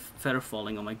 I don't have feather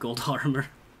falling on my gold armor.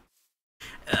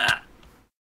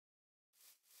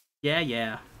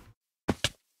 Yeah.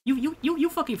 You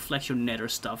fucking flex your nether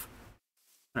stuff.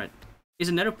 Alright. Is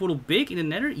the nether portal big in the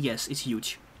nether? Yes, it's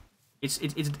huge.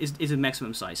 It's a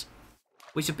maximum size.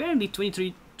 Which apparently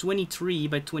 23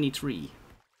 by 23.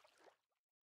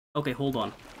 Okay, hold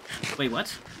on. Wait,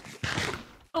 what?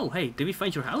 Oh, hey, did we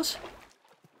find your house?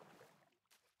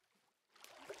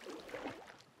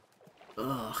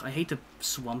 Ugh, I hate the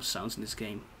swamp sounds in this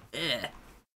game.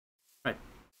 Right.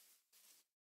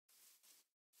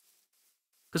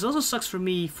 Because it also sucks for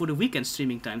me for the weekend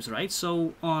streaming times, right?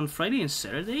 So on Friday and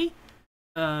Saturday,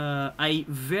 I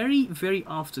very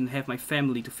often have my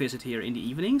family to visit here in the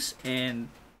evenings, and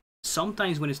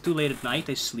sometimes when it's too late at night,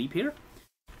 they sleep here.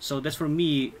 So that's for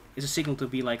me is a signal to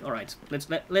be like, all right,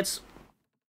 let's.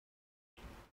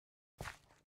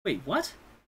 Wait, what?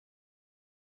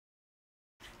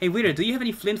 Hey, Wither, do you have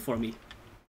any flint for me?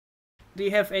 Do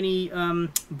you have any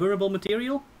burnable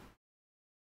material?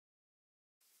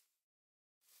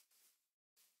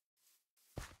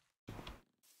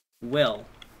 Well.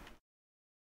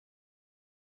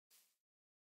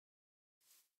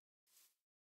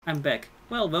 I'm back.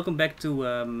 Well, welcome back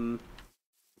to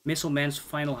Missile Man's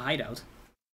final hideout.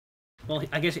 Well,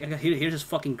 I guess here's his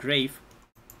fucking grave.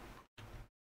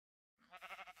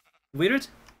 Withered?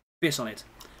 Piss on it.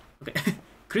 Okay.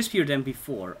 Crispier than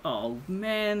before. Oh,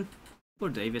 man. Poor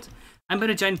David. I'm by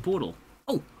the giant portal.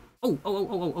 Oh,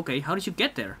 okay. How did you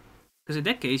get there? Because in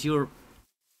that case, you're...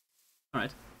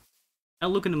 Alright. I'll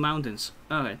look in the mountains.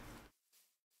 Alright.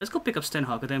 Let's go pick up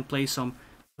Stanhawk and then play some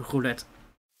Roulette.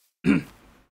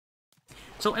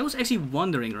 So I was actually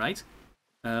wondering, right?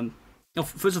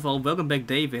 First of all, welcome back,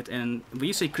 David. And when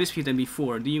you say crispier than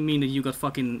before, do you mean that you got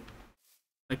fucking...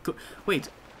 Like, wait...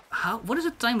 What is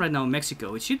the time right now in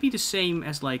Mexico? It should be the same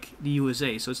as like the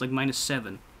USA, so it's like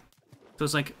 -7. So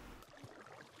it's like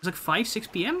 5, 6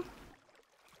 p.m.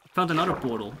 Found another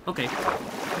portal. Okay,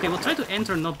 we'll try to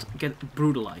enter and not get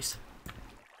brutalized,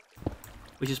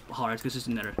 which is hard because it's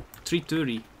another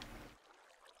 3:30.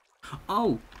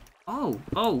 Oh,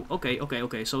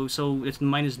 okay. So it's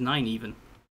 -9 even.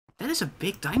 That is a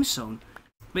big time zone.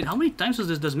 Wait, how many time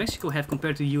zones does Mexico have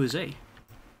compared to the USA?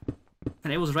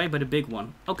 And I was right by the big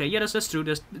one. Okay, yeah, that's true.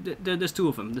 There's 2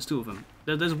 of them.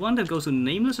 There's one that goes to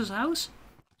Nameless's house,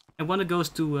 and one that goes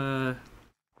to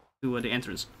the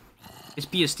entrance. It's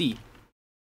PST.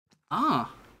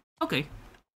 Ah, okay.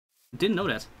 Didn't know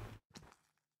that.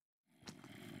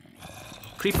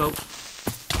 Creepo.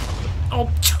 Oh,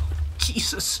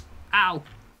 Jesus! Ow.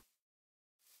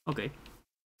 Okay.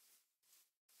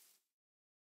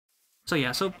 So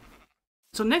yeah, so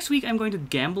next week I'm going to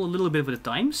gamble a little bit with the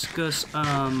times, because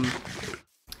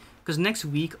next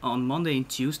week on Monday and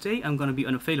Tuesday I'm going to be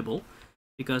unavailable,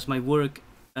 because my work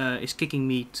is kicking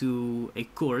me to a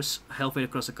course halfway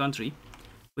across the country,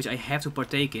 which I have to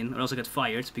partake in, or else I get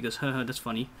fired, because haha, that's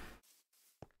funny.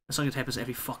 That's something that happens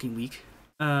every fucking week.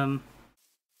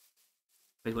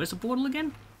 Wait, where's the portal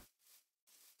again?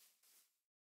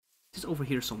 It's over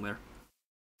here somewhere.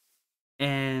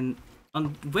 And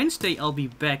on Wednesday I'll be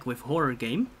back with horror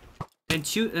game. Then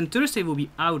Thursday will be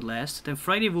Outlast. Then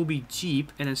Friday will be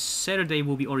Jeep. And then Saturday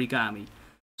will be Origami.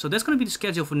 So that's gonna be the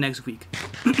schedule for next week.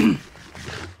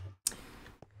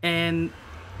 And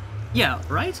yeah,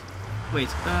 right? Wait,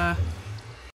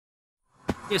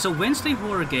 yeah, so Wednesday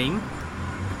horror game.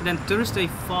 And then Thursday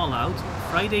Fallout.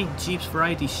 Friday Jeep's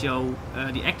variety show,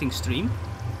 the acting stream.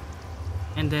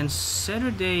 And then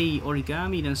Saturday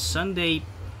Origami, then Sunday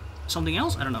something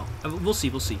else? I don't know. We'll see.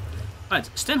 Alright,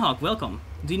 Stanhawk, welcome.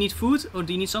 Do you need food, or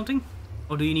do you need something?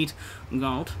 Or do you need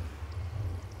gold?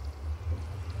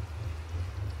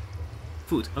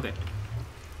 Food, okay.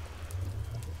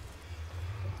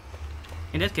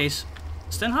 In that case,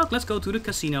 Stanhawk, let's go to the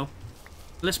casino.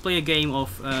 Let's play a game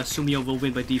of Sumio will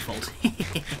win by default.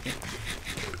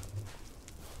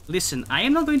 Listen, I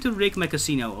am not going to rig my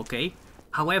casino, okay?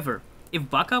 However, if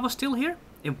Baka was still here,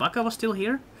 if Baka was still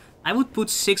here, I would put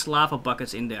 6 lava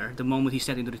buckets in there the moment he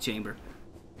stepped into the chamber.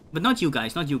 But not you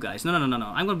guys, not you guys. No, no, no, no, no.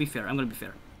 I'm gonna be fair, I'm gonna be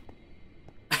fair.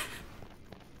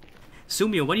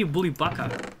 Sumio, why do you bully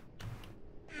Baka?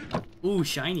 Ooh,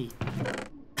 shiny.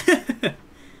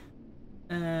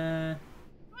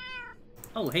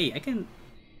 Oh, hey, I can...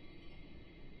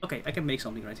 Okay, I can make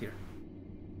something right here.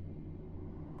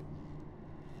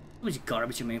 How much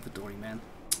garbage in my inventory, man?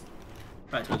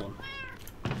 Right, hold on.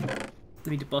 Let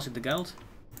me deposit the gold.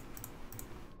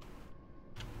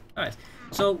 Alright,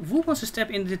 so who wants to step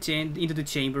into the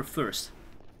chamber first?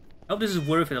 I hope this is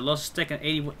worth it. I lost a stack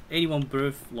and 81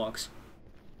 birth logs.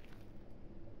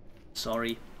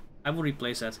 Sorry, I will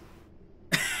replace that.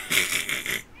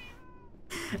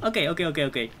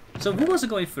 Okay. So who wants to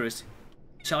go in first?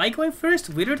 Shall I go in first,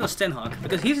 Withered or Stenhawk?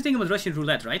 Because here's the thing about Russian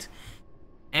roulette, right?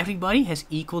 Everybody has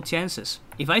equal chances.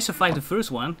 If I survive the first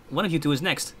one of you two is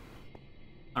next.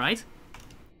 Alright?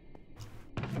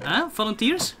 Huh?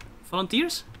 Volunteers?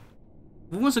 Volunteers?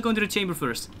 Who wants to go into the chamber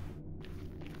first?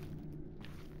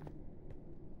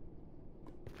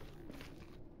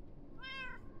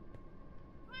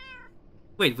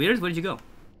 Wait, Withered, where did you go?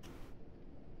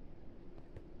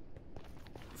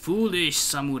 Foolish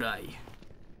samurai.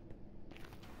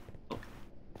 Oh.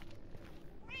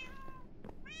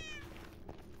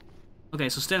 Okay,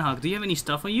 so Stenhawk, do you have any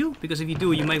stuff on you? Because if you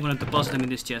do, you might want to deposit them in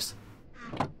this chest.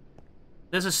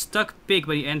 There's a stuck pig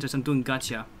by the entrance. I'm doing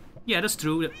gacha. Yeah, that's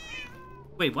true.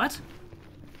 Wait, what?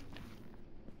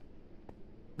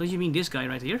 Don't you mean this guy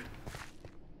right here?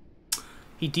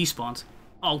 He despawned.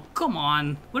 Oh, come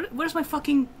on. Where's my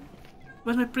fucking...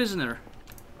 Where's my prisoner?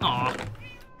 Aw.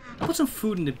 I'll put some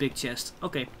food in the big chest.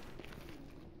 Okay.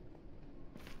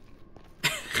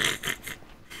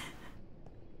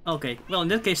 Okay, well in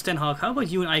that case, Stenhawk, how about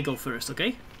you and I go first,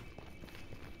 okay?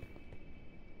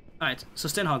 Alright, so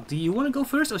Stenhawk, do you want to go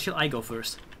first or shall I go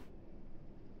first?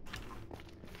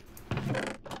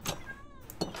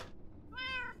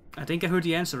 I think I heard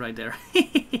the answer right there.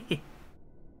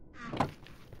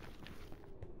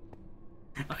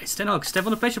 Alright, Stenhawk, step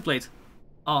on the pressure plate.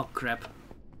 Oh crap.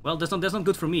 Well, that's not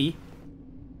good for me.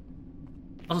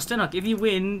 Also, Stenhawk, if you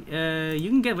win, you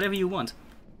can get whatever you want.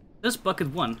 That's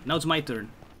bucket 1. Now it's my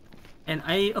turn. And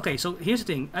okay, so here's the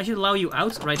thing. I should allow you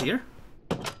out right here.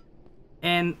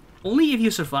 And only if you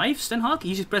survive, Stenhawk,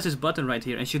 you should press this button right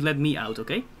here and should let me out,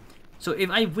 okay? So if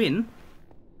I win,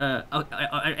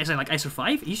 as in like I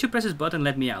survive, you should press this button and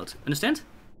let me out. Understand?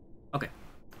 Okay.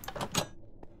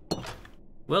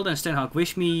 Well then, Stenhawk,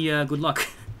 wish me good luck.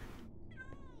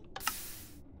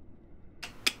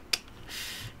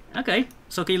 Okay,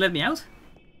 so can you let me out?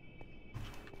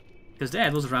 Because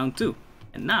that was round 2.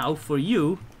 And now, for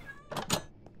you,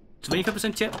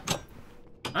 25% chance.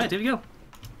 Alright, here we go.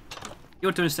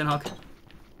 Your turn, Stenhawk.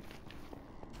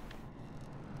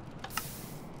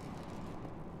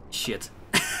 Shit.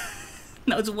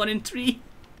 Now it's 1 in 3.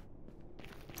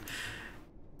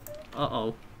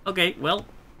 Uh-oh. Okay, well,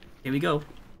 here we go.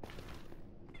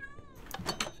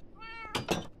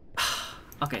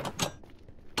 Okay.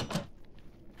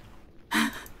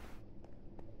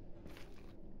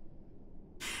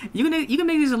 You can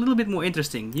make this a little bit more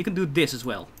interesting. You can do this as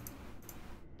well.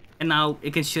 And now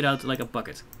it can shoot out like a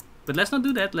bucket. But let's not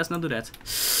do that. Let's not do that.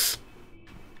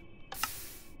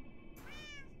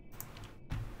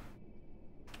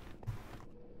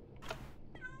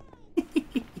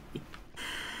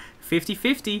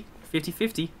 50-50.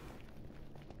 50-50.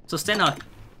 So Stenhawk,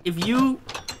 if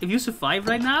you survive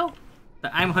right now,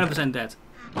 I'm 100% dead.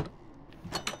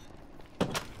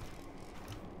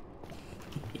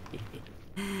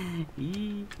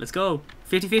 Let's go.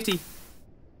 50-50.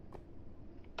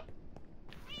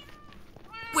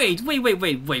 Wait,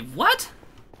 what?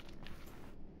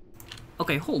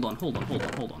 Okay, hold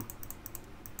on.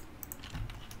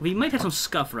 We might have some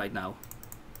scuff right now.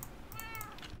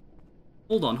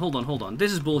 Hold on.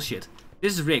 This is bullshit.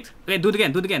 This is rigged. Okay, do it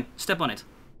again. Step on it.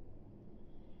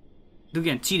 Do it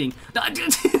again. Cheating. I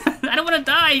don't want to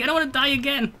die. I don't want to die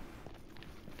again.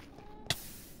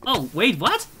 Oh, wait,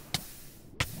 what?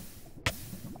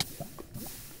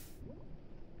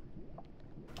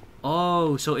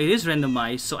 Oh, so it is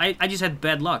randomized. So I just had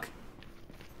bad luck.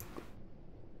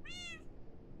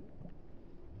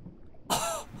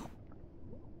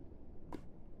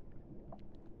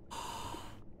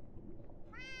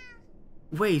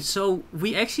 Wait, so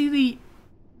we actually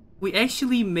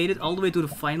made it all the way to the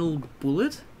final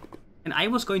bullet? And I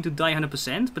was going to die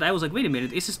 100%, but I was like, wait a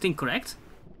minute, is this thing correct?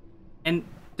 And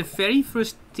the very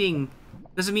first thing...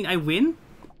 Does it mean I win?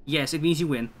 Yes, it means you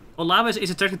win. Olava is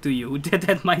attracted to you.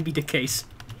 That might be the case.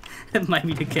 That might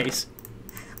be the case.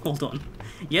 Hold on.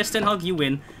 Yes, Ten Hawk, you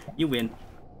win. You win.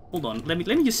 Hold on. Let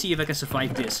me just see if I can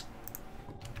survive this.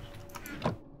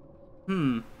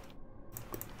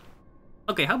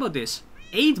 Okay, how about this?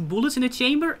 8 bullets in the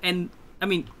chamber and... I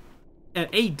mean...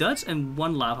 8 duds and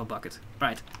 1 lava bucket.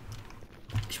 Right.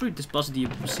 I should probably deposit the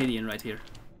obsidian right here.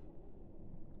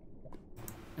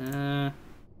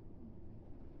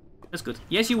 That's good.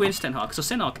 Yes, you win, Stenhawk. So,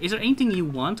 Stenhawk, is there anything you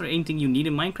want or anything you need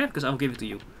in Minecraft? Because I'll give it to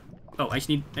you. Oh, I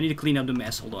need to clean up the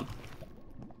mess. Hold on.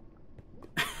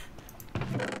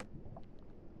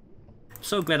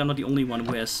 So glad I'm not the only one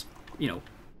who has, you know,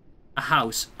 a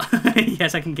house.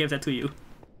 Yes, I can give that to you.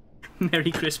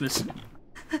 Merry Christmas.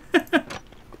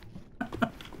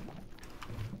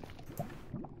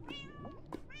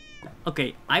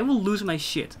 Okay, I will lose my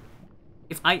shit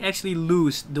if I actually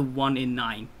lose the 1 in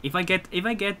 9. If I get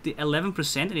the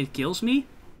 11% and it kills me,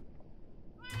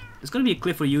 it's gonna be a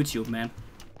clip for YouTube, man.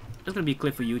 That's gonna be a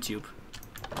clip for YouTube.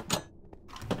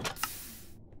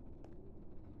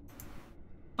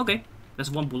 Okay, that's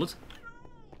 1 bullet.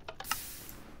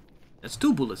 That's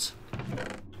 2 bullets.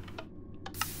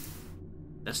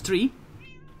 That's 3.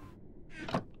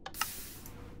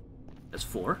 That's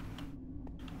 4.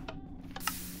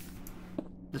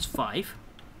 That's 5.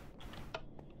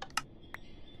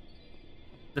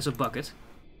 That's a bucket.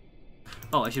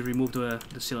 Oh, I should remove the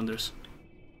cylinders.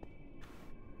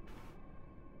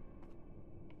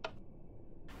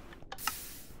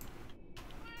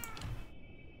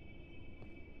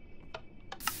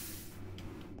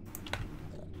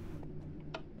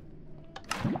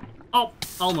 Oh,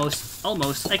 almost.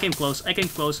 Almost. I came close. I came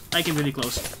close. I came really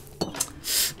close.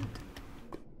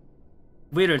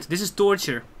 Withered, this is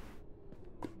torture.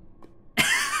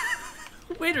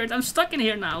 Withered, I'm stuck in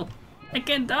here now. I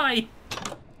can't die.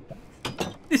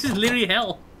 This is literally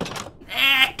hell.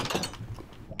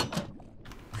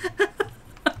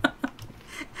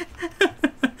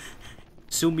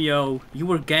 Sumio, you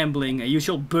were gambling and you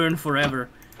shall burn forever.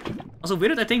 Also,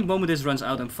 Withered, I think the moment this runs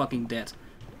out, I'm fucking dead.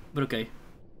 But okay.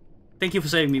 Thank you for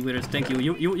saving me, Withered. Thank you.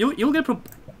 You'll get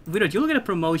Withered, you'll get a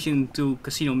promotion to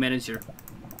casino manager,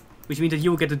 which means that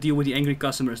you will get to deal with the angry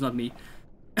customers, not me.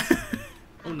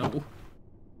 Oh no.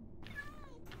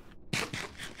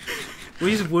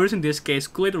 Which is worse in this case,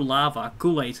 Kool-Aid or lava?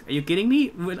 Kool-Aid. Are you kidding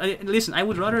me? Listen, I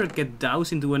would rather get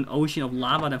doused into an ocean of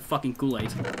lava than fucking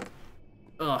Kool-Aid.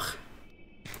 Ugh.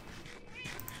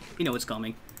 You know it's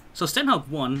coming. So Stenhawk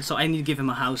won, so I need to give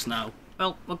him a house now.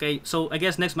 Well, okay, so I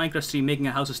guess next Minecraft stream making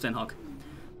a house of Stenhawk.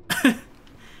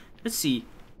 Let's see.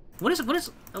 What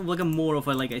is like a more of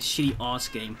a like a shitty odds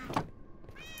game?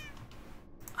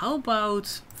 How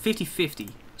about 50-50?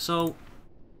 So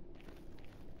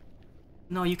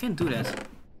no, you can't do that.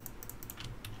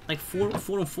 Like 4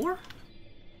 on 4?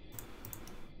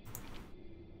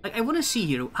 Like I wanna see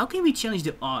here, how can we challenge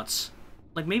the odds?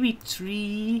 Like maybe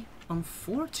 3 on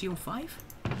 4? 3 on 5?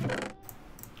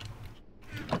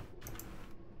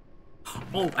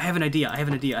 Oh, I have an idea, I have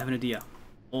an idea, I have an idea.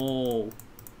 Oh.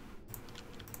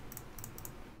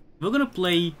 We're gonna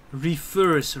play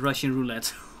reverse Russian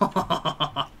roulette.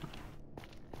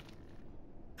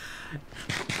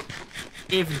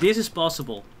 If this is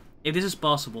possible,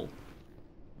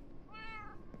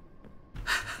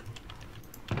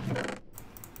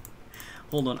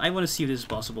 hold on, I want to see if this is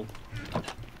possible.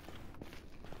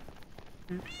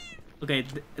 Okay,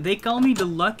 they call me the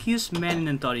luckiest man in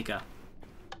Antarctica.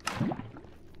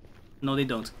 No, they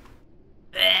don't.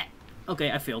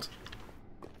 Okay, I failed.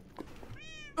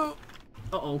 Oh,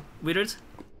 uh-oh, Withered.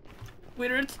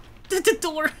 Withered, the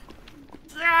door.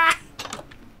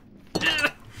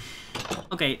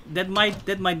 Okay, that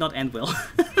might not end well.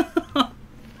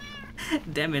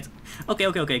 Damn it.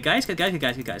 Okay, guys.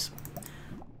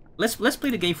 Let's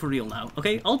play the game for real now.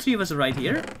 Okay, all 3 of us are right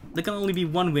here. There can only be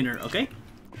 1 winner. Okay,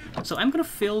 so I'm gonna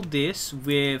fill this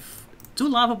with 2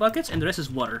 lava buckets and the rest is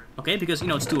water. Okay, because you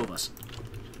know it's 2 of us.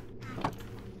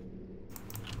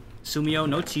 Sumio,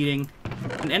 no cheating,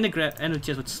 and the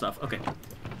chest with stuff. Okay.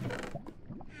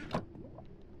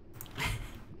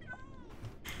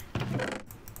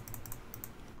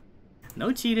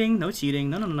 No cheating, no cheating.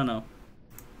 No.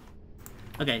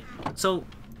 Okay, so.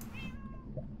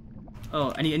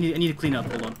 Oh, I need to clean up.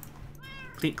 Hold on.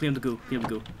 Clean up the goo. Clean up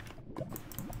the goo.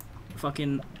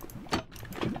 Fucking.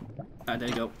 Ah, there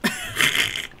you go.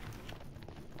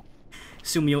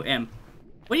 Sumio M.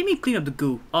 What do you mean clean up the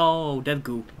goo? Oh, that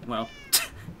goo. Well.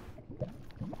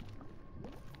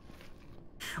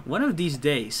 One of these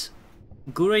days,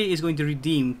 Gure is going to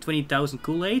redeem 20,000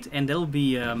 Kool-Aid, and that'll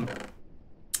be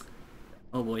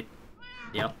oh boy.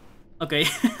 Yeah. Okay.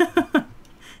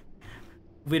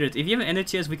 with it. If you have an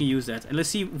energy chest, we can use that. And let's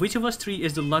see which of us three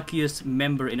is the luckiest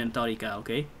member in Antarctica,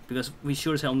 okay? Because we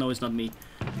sure as hell know it's not me.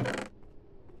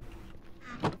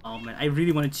 Oh man, I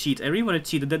really want to cheat. I really want to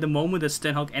cheat. That the moment that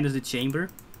Stanhawk enters the chamber...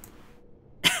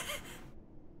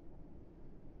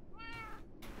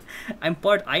 I'm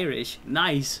part Irish.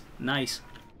 Nice, nice.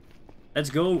 Let's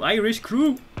go, Irish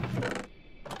crew!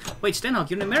 Wait, Stanhawk,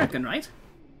 you're an American, right?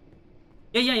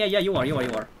 Yeah, you are.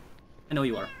 I know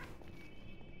you are.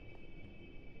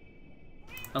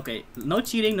 Okay, no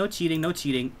cheating.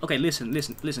 Okay, listen,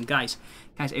 guys.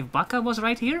 Guys, if Baka was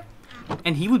right here,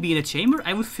 and he would be in a chamber,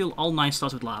 I would fill all 9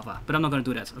 slots with lava. But I'm not gonna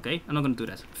do that, okay? I'm not gonna do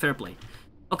that. Fair play.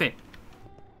 Okay.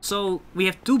 So, we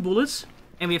have 2 bullets,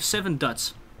 and we have 7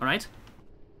 dots, alright?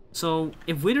 So,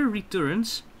 if Wither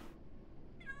returns...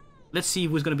 Let's see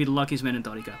who's gonna be the luckiest man in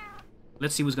Antarctica.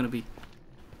 Let's see who's gonna be.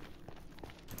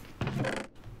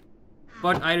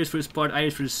 Part Irish versus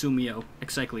Sumio.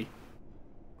 Exactly.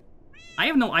 I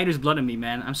have no Irish blood in me,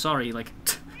 man. I'm sorry, like...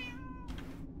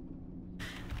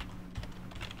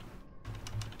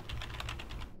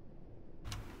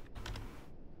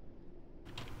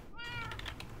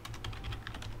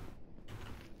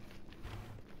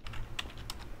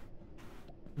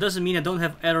 Doesn't mean I don't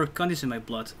have other countries in my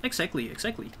blood. Exactly.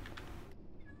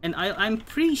 And I'm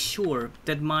pretty sure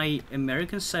that my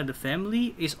American side of the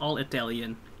family is all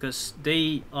Italian. Because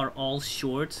they are all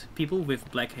short people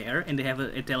with black hair and they have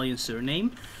an Italian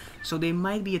surname. So they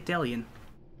might be Italian.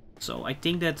 So I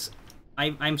think that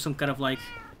I'm some kind of like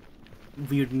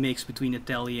weird mix between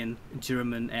Italian,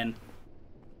 German and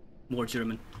more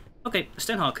German. Okay,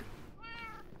 Stanhawk.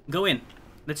 Go in.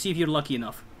 Let's see if you're lucky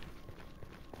enough.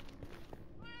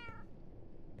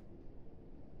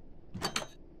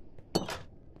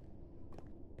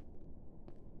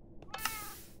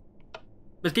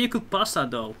 But can you cook pasta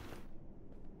though?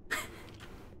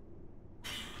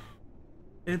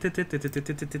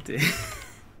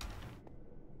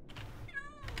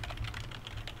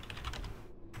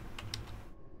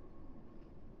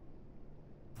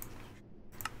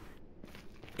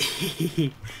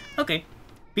 Okay,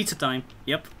 pizza time.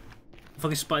 Yep.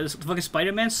 Fucking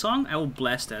Spider-Man song. I will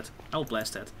blast that. All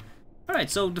right.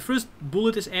 So the first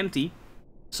bullet is empty.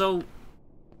 So,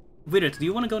 with it, do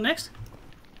you want to go next?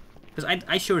 Because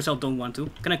I sure as hell don't want to.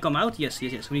 Can I come out? Yes. We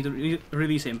need to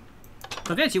release him.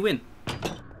 Congrats, you win.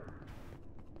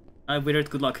 Alright, Withered,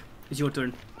 good luck. It's your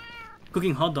turn.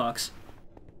 Cooking hot dogs.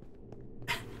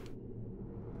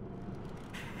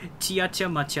 Chia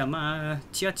chama chama.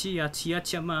 Chia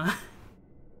chama.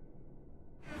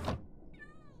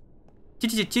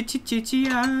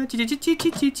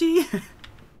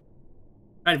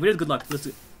 Alright, Withered, good luck. Let's do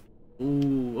it.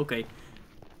 Ooh, okay.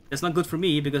 That's not good for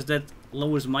me, because that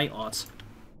lowers my odds.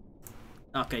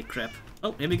 Okay, crap.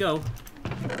 Oh, here we go.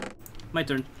 My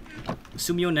turn.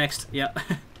 Sumio next, yeah.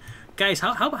 Guys,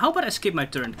 how about I skip my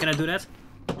turn? Can I do that?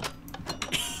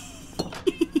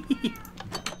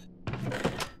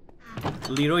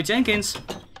 Leroy Jenkins.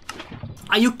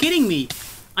 Are you kidding me?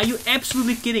 Are you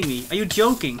absolutely kidding me? Are you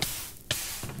joking?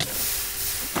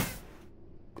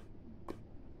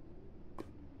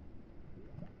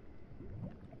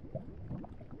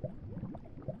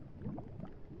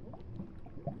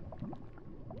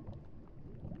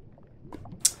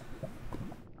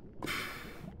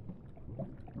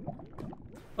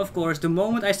 Of course, the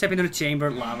moment I step into the chamber,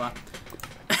 lava.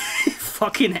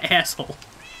 Fucking asshole.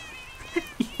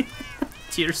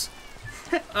 Cheers.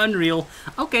 Unreal.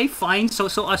 Okay, fine. So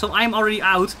I'm already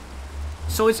out.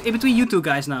 So it's in between you two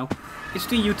guys now. It's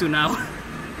between you two now.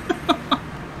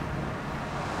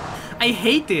 I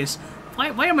hate this.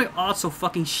 Why are my odds so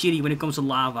fucking shitty when it comes to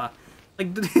lava?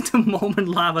 Like the moment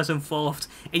lava's involved,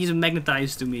 it just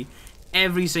magnetizes to me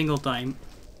every single time.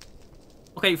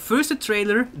 Okay, first the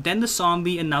trailer, then the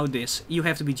zombie, and now this. You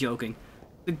have to be joking.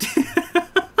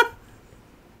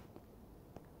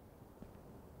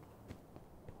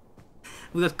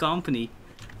 We got company.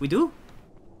 We do?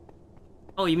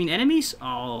 Oh, you mean enemies?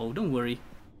 Oh, don't worry.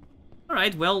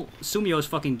 Alright, well, Sumio is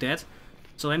fucking dead.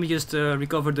 So let me just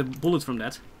recover the bullet from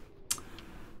that.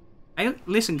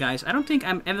 Listen guys, I don't think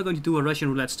I'm ever going to do a Russian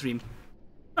roulette stream.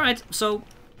 Alright, so...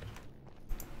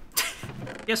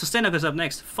 yeah, so Stanhawk is up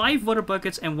next. 5 water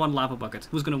buckets and 1 lava bucket.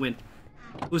 Who's gonna win?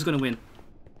 Who's gonna win?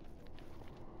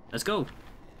 Let's go.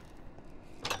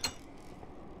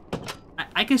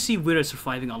 I can see Wither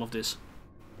surviving all of this.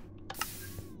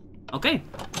 Okay.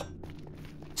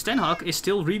 Stanhawk is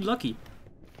still really lucky.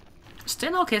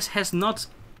 Stanhawk has not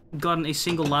gotten a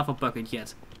single lava bucket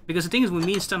yet. Because the thing is, when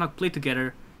me and Stanhawk played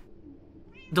together,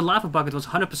 the lava bucket was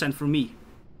 100% for me.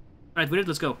 Alright, Wither,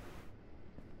 let's go.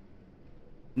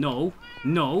 No.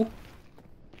 No.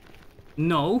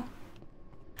 No.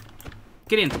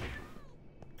 Get in.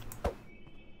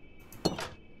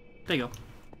 There you go.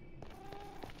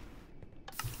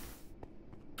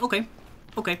 Okay.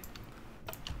 Okay.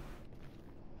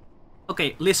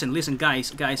 Okay, listen,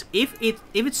 guys. If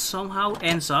it somehow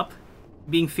ends up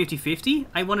being 50-50,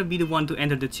 I want to be the one to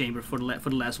enter the chamber for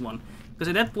the last one. Because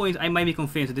at that point, I might be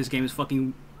convinced that this game is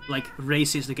fucking, like,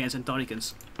 racist against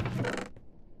Antarcticans.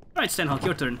 Alright, Stanhawk,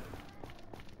 your turn.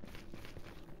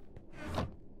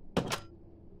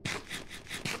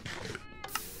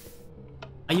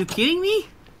 Are you kidding me?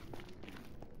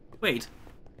 Wait.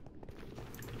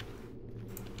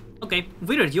 Okay,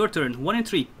 Withered, your turn. 1 in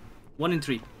 3. 1 in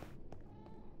 3.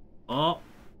 Oh.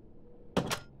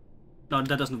 No,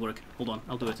 that doesn't work. Hold on,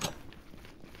 I'll do it.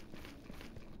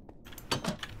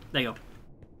 There you go.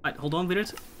 Alright, hold on,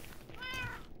 Withered.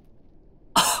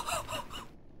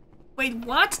 Wait,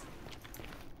 what?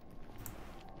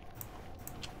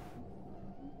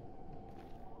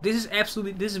 This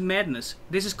is madness.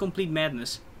 This is complete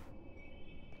madness.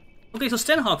 Okay, so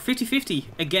Stanhawk, 50-50,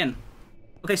 again.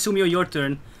 Okay, Sumio, your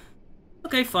turn.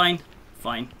 Okay, fine.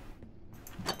 Fine.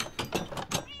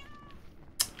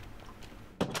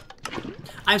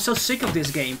 I'm so sick of this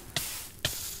game.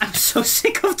 I'm so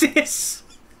sick of this.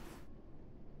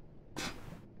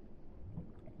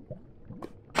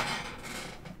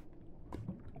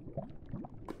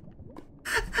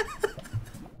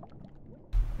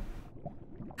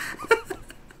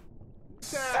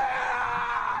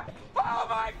 Oh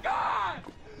my god!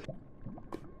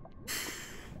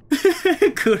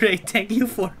 Great, thank you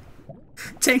for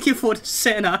the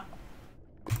Santa.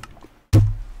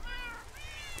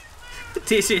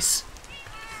 This is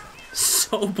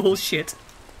so bullshit.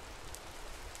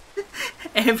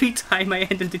 Every time I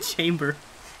enter the chamber,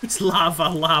 it's lava,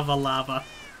 lava, lava.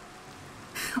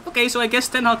 Okay, so I guess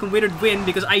Stanhawk and Withered win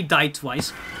because I died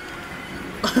twice.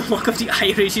 Luck of the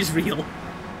Irish is real.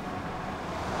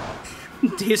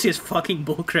 This is fucking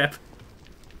bullcrap.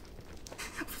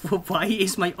 Why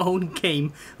is my own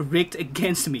game rigged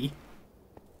against me?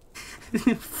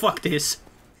 Fuck this.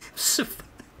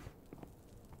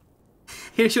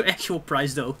 Here's your actual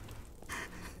prize though.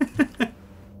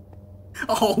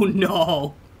 Oh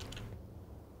no!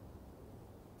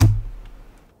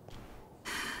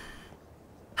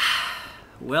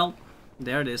 Well,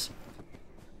 there it is.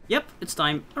 Yep, it's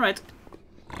time. Alright.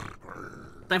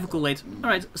 Time for Kool-Aid.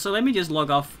 Alright, so let me just log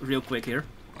off real quick here.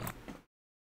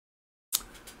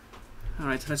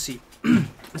 Alright, let's see.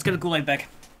 Let's get the Kool-Aid back.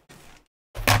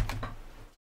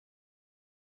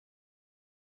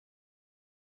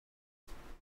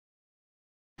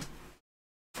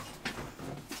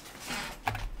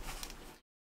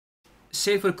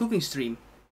 Save for a cooking stream.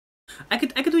 I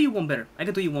could do you one better. I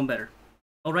could do you one better.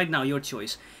 Oh, right now, your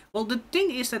choice. Well, the thing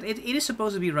is that it is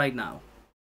supposed to be right now.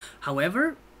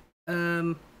 However,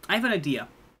 I have an idea.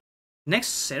 Next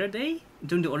Saturday,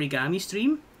 during the origami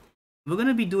stream, we're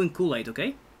gonna be doing Kool-Aid,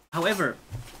 okay? However,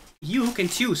 you can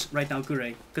choose right now,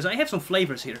 Kure, because I have some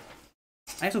flavors here.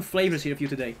 I have some flavors here for you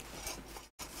today.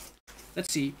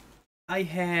 Let's see. I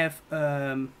have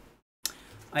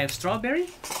strawberry.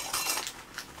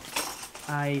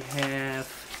 I have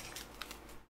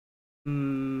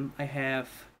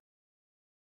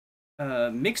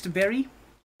mixed berry.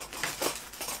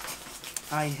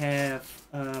 I have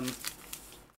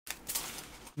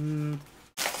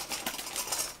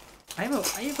I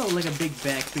have like a big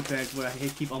bag prepared where I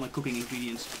keep all my cooking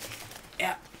ingredients.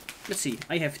 Yeah. Let's see.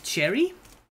 I have cherry.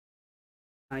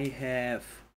 I have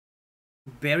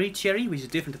berry cherry, which is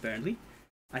different apparently.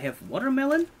 I have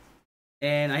watermelon,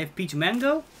 and I have peach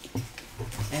mango.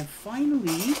 And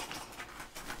finally,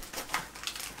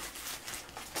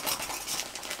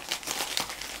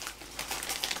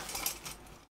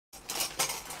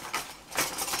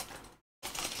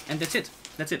 and that's it.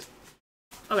 That's it.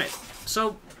 Okay,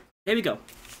 so here we go.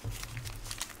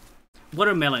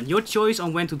 Watermelon, your choice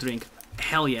on when to drink.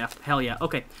 Hell yeah, hell yeah.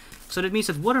 Okay, so that means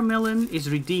that watermelon is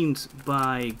redeemed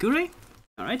by Gure.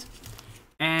 Alright.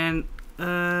 And, do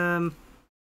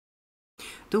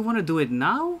I want to do it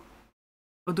now?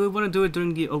 Or do I want to do it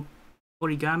during the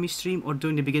origami stream or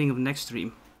during the beginning of the next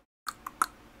stream?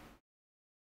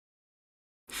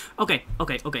 Okay.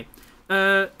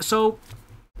 So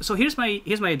here's my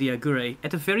idea, Gure.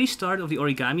 At the very start of the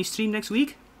origami stream next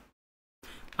week,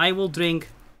 I will drink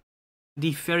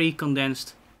the very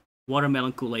condensed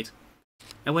watermelon Kool-Aid.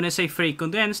 And when I say very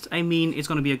condensed, I mean it's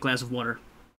gonna be a glass of water.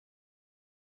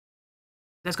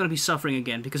 That's gonna be suffering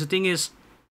again, because the thing is,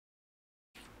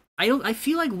 I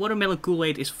feel like watermelon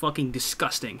Kool-Aid is fucking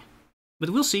disgusting.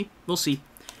 But we'll see. We'll see.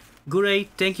 Gure,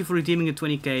 thank you for redeeming the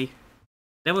 20k.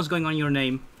 That was going on your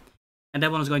name. And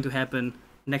that one is going to happen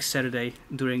next Saturday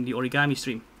during the origami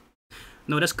stream.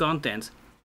 No, that's content.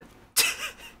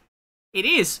 It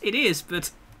is,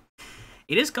 but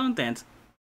it is content.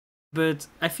 But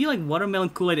I feel like watermelon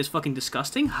Kool-Aid is fucking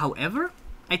disgusting. However,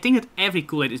 I think that every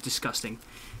Kool-Aid is disgusting.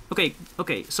 Okay,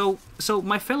 so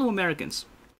my fellow Americans,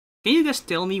 can you guys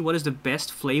tell me what is the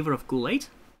best flavor of Kool-Aid?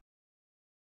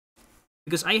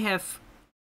 Because I have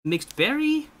mixed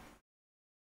berry,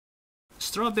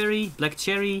 strawberry, black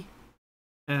cherry,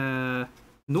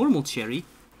 normal cherry,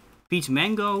 peach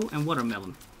mango, and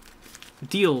watermelon.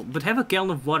 Deal, but have a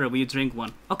gallon of water when you drink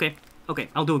one. Okay,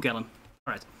 I'll do a gallon.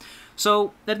 Alright.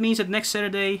 So that means that next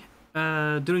Saturday,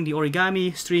 during the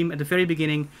origami stream at the very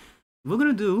beginning, we're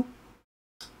gonna do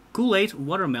Kool-Aid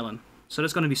watermelon. So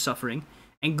that's gonna be suffering.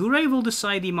 And Gurei will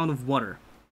decide the amount of water.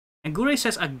 And Gurei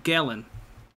says a gallon.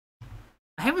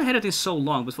 I haven't had it in so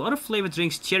long, but for other flavored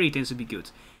drinks, cherry tends to be good.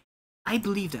 I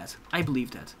believe that.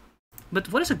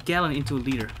 But what is a gallon into a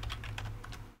liter?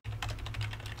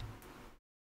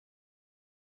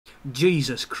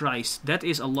 Jesus Christ, that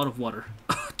is a lot of water.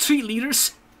 3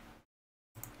 liters?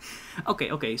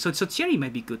 Okay, so cherry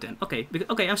might be good then. Okay,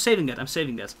 I'm saving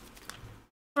that.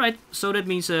 Alright, so that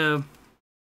means, or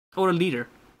a liter.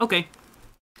 Okay,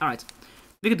 alright.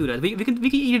 We can do that. We can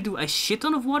either do a shit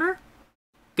ton of water,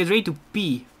 get ready to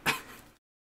pee.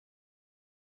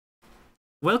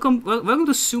 Welcome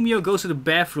to Sumio Goes to the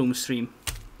Bathroom stream.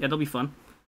 Yeah, that'll be fun.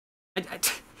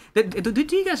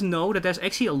 Do you guys know that there's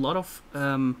actually a lot of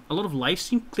live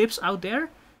stream clips out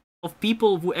there of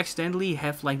people who accidentally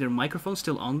have like their microphone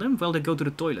still on them while they go to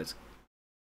the toilet?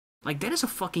 Like, that is a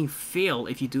fucking fail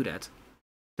if you do that.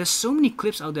 There's so many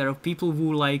clips out there of people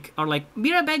who like are like,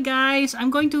 "Be right back, guys.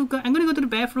 I'm gonna go to the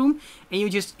bathroom," and you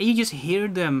just hear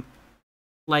them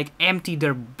like empty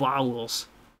their bowels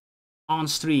on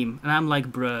stream, and I'm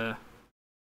like, bruh.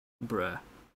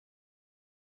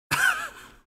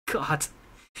 God.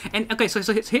 And okay, so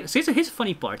here's the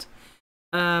funny part.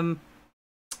 Reminds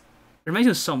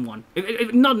me of someone.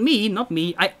 Not me.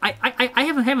 I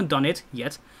haven't done it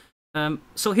yet.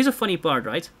 So here's a funny part,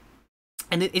 right?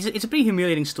 And it's a pretty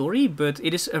humiliating story, but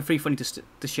it is very funny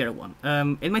to share one.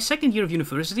 In my second year of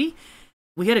university,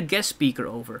 we had a guest speaker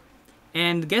over,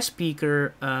 and the guest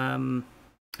speaker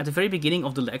at the very beginning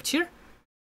of the lecture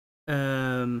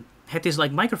had this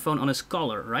like microphone on his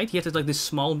collar, right? He had this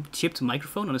small chipped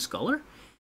microphone on his collar.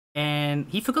 And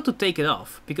he forgot to take it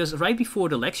off, because right before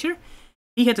the lecture,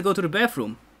 he had to go to the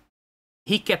bathroom.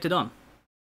 He kept it on.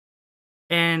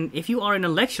 And if you are in a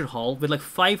lecture hall with like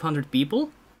 500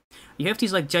 people, you have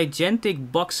these like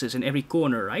gigantic boxes in every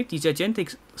corner, right? These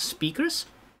gigantic speakers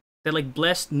that like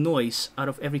blast noise out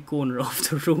of every corner of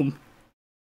the room.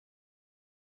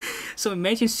 So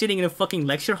imagine sitting in a fucking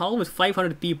lecture hall with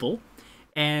 500 people,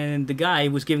 and the guy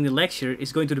who's giving the lecture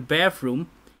is going to the bathroom,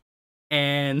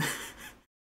 and...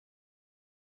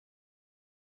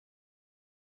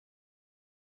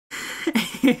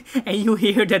 and you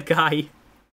hear that guy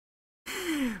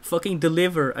fucking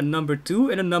deliver a number 2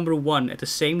 and a number 1 at the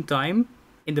same time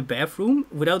in the bathroom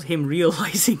without him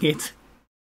realizing it.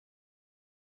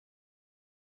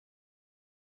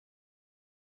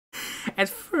 At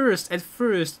first,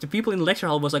 the people in the lecture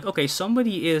hall was like, okay,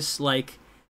 somebody is like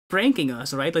pranking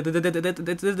us, right? Like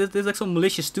there's like some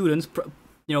malicious students,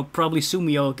 probably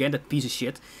Sumio again, that piece of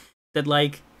shit, that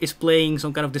like is playing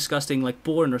some kind of disgusting like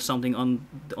porn or something on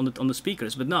the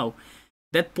speakers. But no,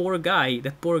 that poor guy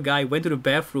went to the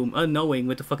bathroom unknowing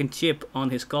with the fucking chip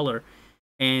on his collar,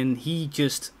 and he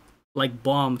just like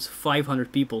bombed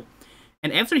 500 people.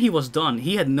 And after he was done,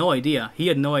 he had no idea.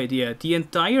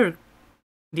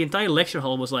 The entire lecture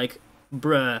hall was like,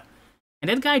 bruh. And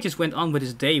that guy just went on with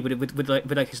his day with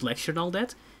like his lecture and all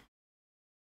that.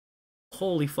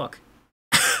 Holy fuck.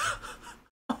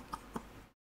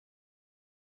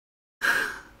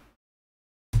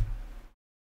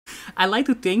 I like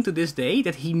to think to this day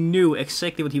that he knew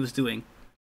exactly what he was doing.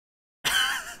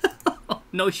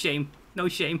 No shame.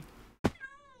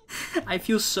 I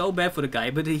feel so bad for the guy,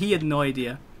 but he had no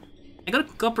idea. I got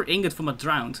a copper ingot from a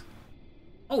drowned.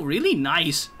 Oh, really?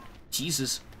 Nice.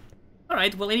 Jesus.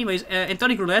 Alright, well anyways,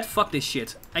 Antarctic Roulette, fuck this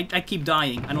shit. I keep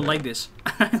dying. I don't like this.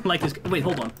 I don't like this. Wait,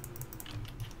 hold on.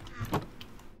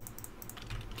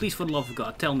 Please, for the love of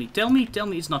God, tell me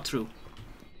it's not true.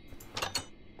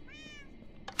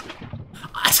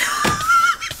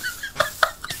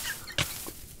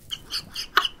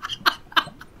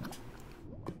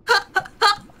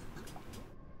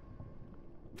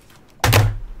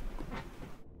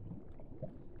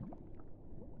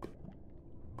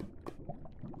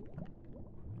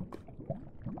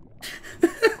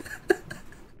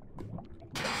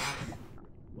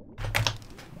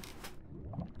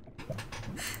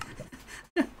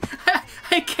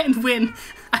 can't win.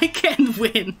 I can't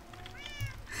win.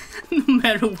 No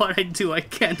matter what I do, I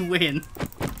can't win.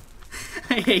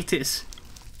 I hate this.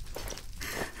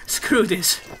 Screw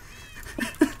this.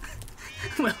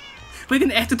 Well, we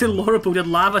can add to the lore book that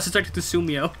lava is attracted to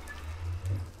Sumio.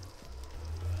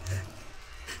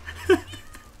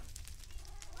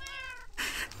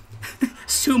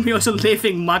 Sumio is a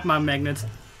living magma magnet.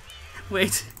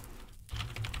 Wait.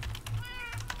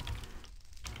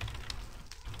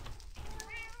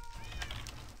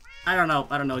 I don't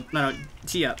know. No,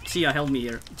 Chia, help me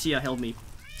here. Chia, help me.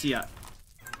 Chia.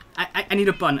 I need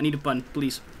a pun,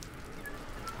 please.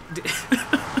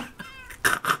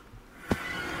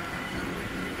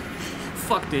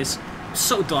 Fuck this.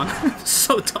 So done.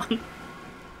 So done.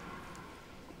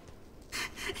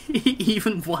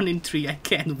 Even 1 in 3, I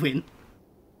can't win.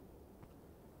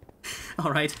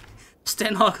 Alright.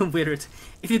 Stanhawk and Withered,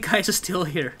 if you guys are still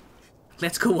here,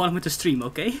 let's go on with the stream,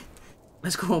 okay?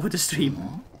 Let's go on with the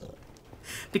stream.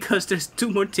 Because there's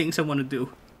 2 more things I want to do.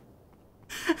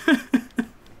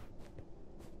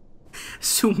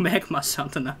 Magma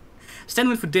Santana. Stand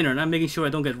with for dinner and I'm making sure I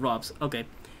don't get robbed. Okay.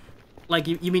 Like,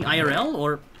 you mean IRL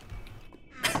or...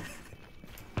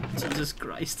 Jesus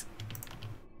Christ.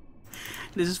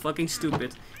 This is fucking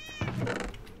stupid.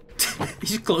 You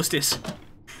should close this.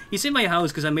 He's in my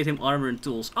house because I made him armor and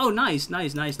tools. Oh, nice.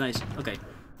 Okay.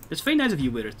 That's very nice of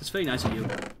you, Withered. That's very nice of you.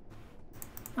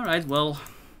 Alright, well...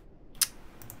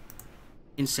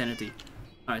 Insanity.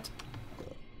 Alright.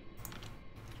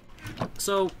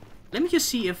 So, let me just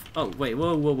see if... Oh, wait.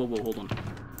 Whoa. Hold on.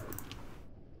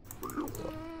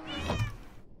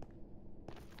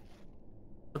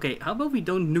 Okay, how about we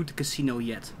don't nuke the casino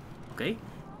yet? Okay?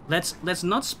 Let's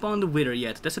not spawn the Wither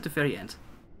yet. That's at the very end.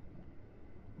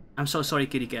 I'm so sorry,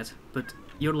 kitty cat, but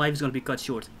your life is gonna be cut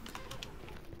short.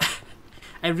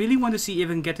 I really want to see if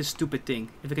I can get this stupid thing.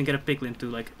 If I can get a piglin to,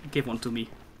 like, give one to me.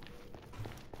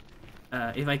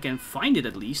 If I can find it,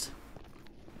 at least.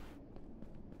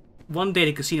 One day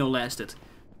the casino lasted.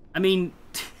 I mean...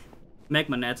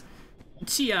 Magma net.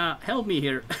 Chia, help me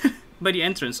here. By the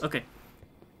entrance, okay.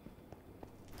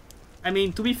 I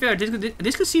mean, to be fair,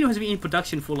 this casino has been in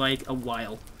production for, like, a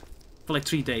while. For, like,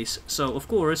 3 days. So, of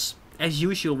course... As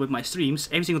usual with my streams,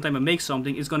 every single time I make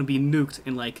something, it's gonna be nuked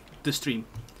in, like, the stream.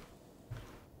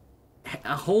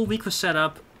 A whole week for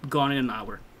setup, gone in an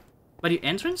hour. By the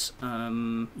entrance?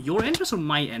 Your entrance or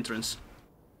my entrance?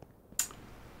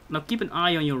 Now keep an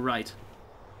eye on your right.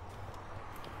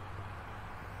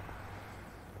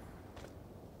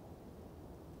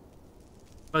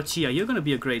 Oh, Chia, you're gonna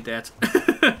be a great dad.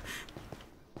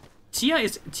 Chia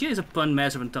is a pun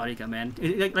master of Antarctica, man.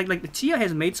 Like Chia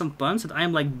has made some puns that I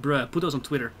am like, bruh, put those on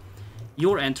Twitter.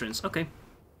 Your entrance, okay.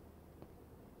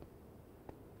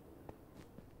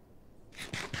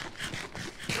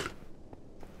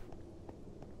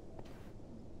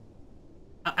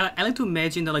 I like to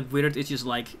imagine that like Withered is just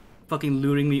like fucking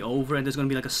luring me over and there's gonna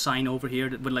be like a sign over here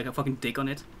with like a fucking dick on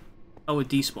it. Oh, it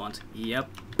despawned. Yep.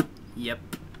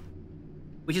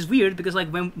 Which is weird because like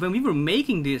when we were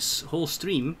making this whole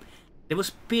stream, there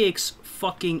was pigs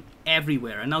fucking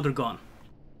everywhere, and now they're gone.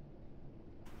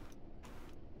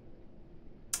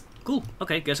 Cool.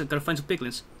 Okay, guess I gotta find some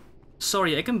piglins.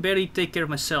 Sorry, I can barely take care of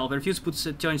myself. I refuse to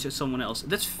put challenge to someone else.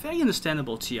 That's very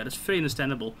understandable, Chia. That's very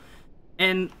understandable.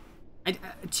 And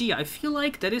Chia, I feel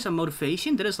like that is a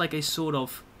motivation. That is like a sort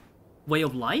of way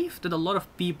of life that a lot of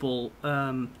people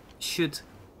should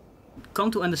come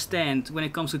to understand when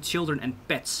it comes to children and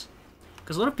pets.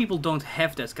 Because a lot of people don't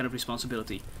have that kind of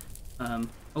responsibility. A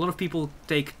lot of people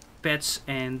take pets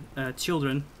and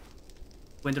children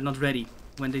when they're not ready,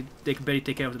 when they can barely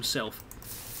take care of themselves.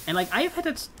 And like I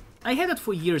had that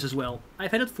for years as well.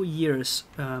 I've had it for years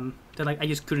that like I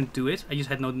just couldn't do it. I just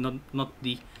had not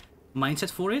the mindset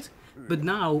for it. But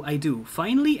now I do.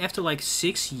 Finally, after like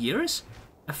 6 years,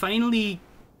 I finally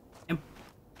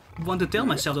want to tell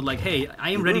myself that like, hey,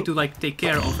 I am ready to like take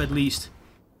care of at least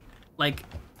like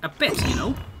a pet, you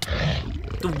know?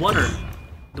 The water.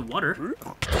 The water?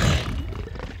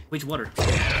 Which water?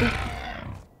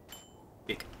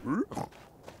 Big.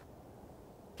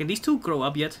 Can these two grow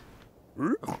up yet?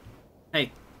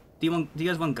 Hey, do you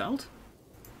guys want gold?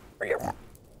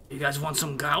 You guys want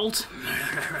some gold?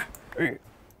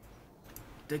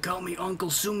 They call me Uncle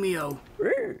Sumio.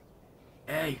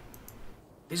 Hey,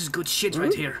 this is good shit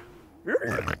right here.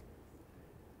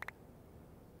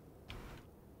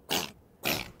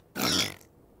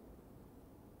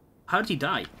 How did he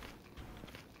die?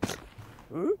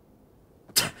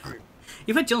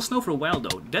 You've had Jon Snow for a while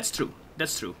though, that's true.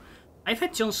 That's true. I've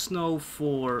had Jon Snow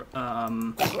for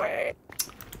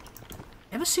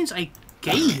ever since I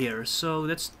came here, so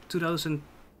that's 2000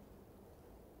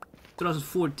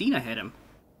 2014 I had him.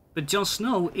 But Jon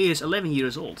Snow is 11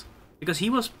 years old. Because he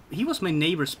was my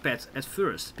neighbor's pet at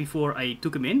first, before I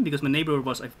took him in, because my neighbor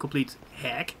was a complete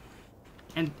hack.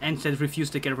 And said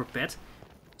refused to take care of her pet.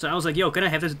 So I was like, yo, can I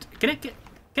have this,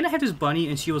 can I have this bunny?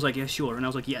 And she was like, yeah, sure. And I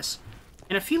was like, yes.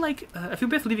 And I feel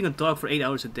bad for leaving a dog for 8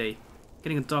 hours a day.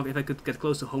 Getting a dog, if I could get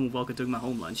close to home while doing my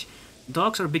home lunch.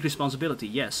 Dogs are a big responsibility,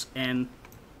 yes. And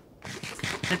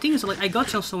the thing is, like, I got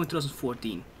Jon Snow in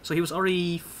 2014. So he was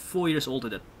already 4 years old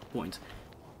at that point.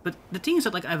 But the thing is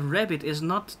that, like, a rabbit is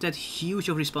not that huge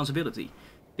of a responsibility.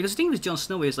 Because the thing with Jon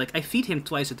Snow is, like, I feed him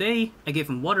twice a day, I give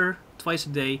him water twice a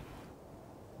day,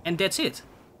 and that's it.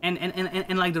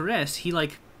 And like the rest, he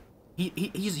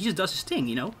just does his thing,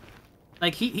 you know?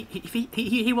 Like,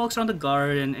 he walks around the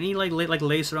garden, and he, like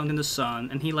lays around in the sun,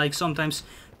 and he, like, sometimes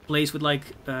plays with,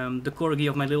 like, the corgi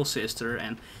of my little sister,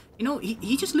 and, you know,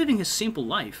 he's just living his simple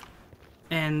life.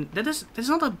 And that's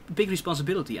not a big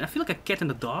responsibility. And I feel like a cat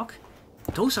and a dog,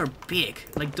 those are big.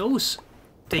 Like, those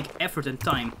take effort and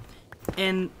time.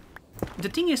 And the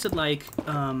thing is that, like,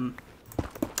 I'm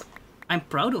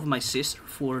proud of my sister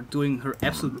for doing her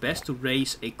absolute best to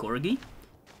raise a corgi.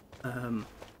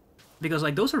 Because,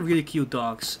 like, those are really cute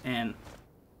dogs, and,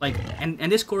 like,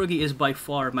 and this corgi is by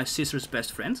far my sister's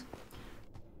best friend.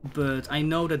 But I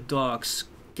know that dogs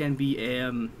can be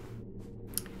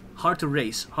hard to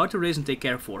raise and take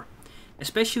care for.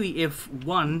 Especially if,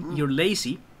 one, you're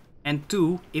lazy, and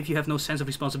two, if you have no sense of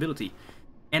responsibility.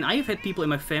 And I have had people in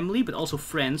my family, but also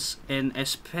friends, and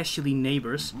especially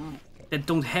neighbors, that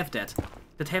don't have that.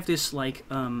 That have this, like,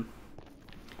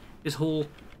 this whole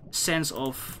sense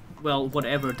of, well,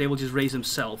 whatever, they will just raise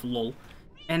themselves, lol.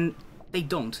 And they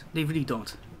don't. They really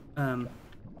don't. And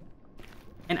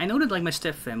I know that, like, my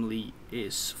step family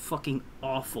is fucking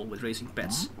awful with raising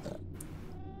pets.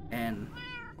 And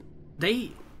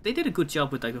they did a good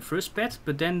job with, like, the first pet,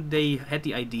 but then they had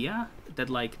the idea that,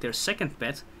 like, their second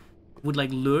pet would,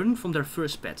 like, learn from their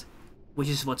first pet, which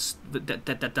is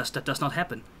that does not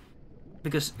happen.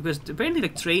 Because apparently,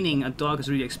 like, training a dog is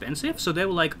really expensive, so they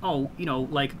were like, oh, you know,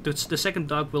 like, the second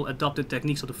dog will adopt the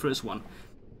techniques of the first one.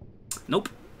 Nope.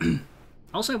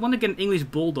 Also, I want to get an English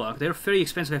bulldog. They're very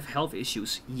expensive, have health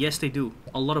issues. Yes, they do.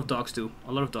 A lot of dogs do.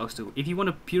 A lot of dogs do. If you want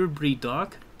a pure breed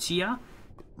dog, Chia,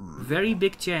 very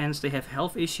big chance they have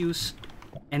health issues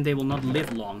and they will not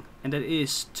live long. And that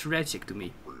is tragic to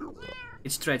me.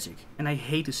 It's tragic. And I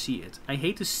hate to see it. I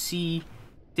hate to see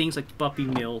things like puppy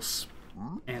mills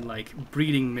and, like,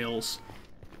 breeding mills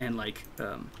and, like,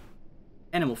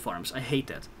 animal farms. I hate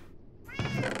that.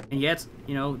 And yet,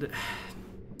 you know,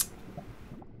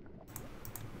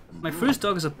 my first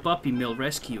dog is a puppy mill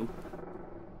rescue.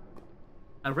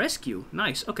 A rescue?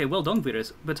 Nice. Okay, well done with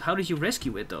it. But how did you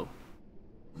rescue it, though?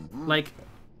 Like,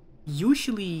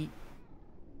 usually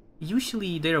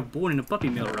they are born in a puppy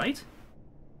mill, right?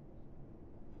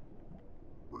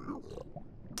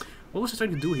 What was I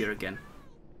trying to do here again?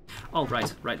 Oh,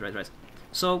 right.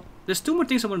 So, there's 2 more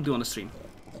things I want to do on the stream.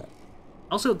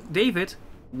 Also, David,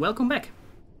 welcome back.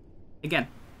 Again.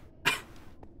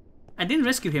 I didn't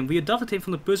rescue him. We adopted him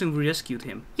from the person who rescued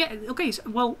him. Yeah, okay,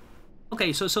 well...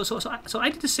 Okay, so I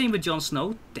did the same with Jon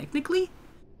Snow, technically.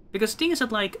 Because the thing is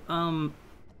that, like,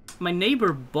 my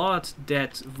neighbor bought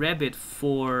that rabbit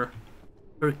for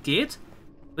her kid,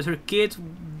 but her kid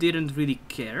didn't really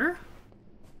care.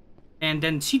 And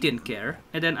then she didn't care.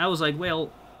 And then I was like,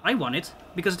 well, I want it.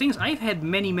 Because the thing is, I've had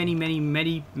many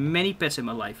pets in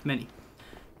my life. Many.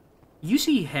 You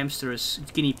see hamsters,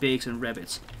 guinea pigs, and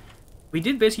rabbits. We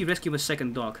did basically rescue a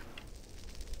second dog.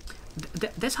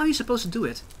 That's how you're supposed to do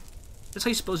it. That's how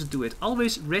you're supposed to do it.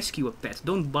 Always rescue a pet.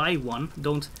 Don't buy one.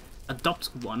 Don't adopt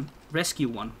one. Rescue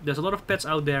one. There's a lot of pets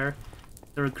out there.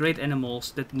 There are great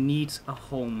animals that need a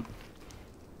home.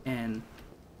 And,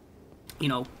 you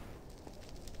know,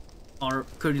 are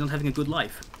currently not having a good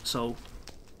life. So,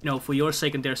 you know, for your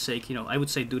sake and their sake, you know, I would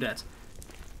say do that.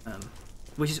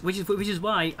 Which is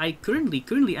why I currently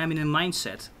am in a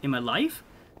mindset in my life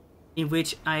in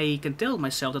which I can tell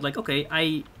myself that, like, okay,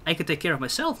 I can take care of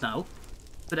myself now,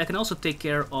 but I can also take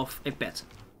care of a pet.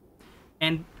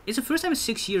 And it's the first time in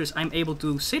 6 years I'm able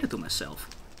to say that to myself.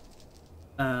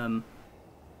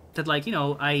 That, like, you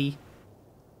know, I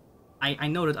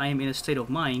know that I am in a state of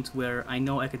mind where I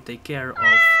know I can take care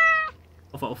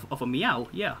of a meow.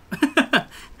 Yeah.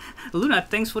 Luna,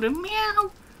 thanks for the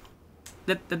meow.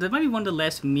 That might be one of the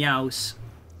last meows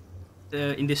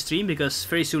in this stream, because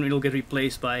very soon it'll get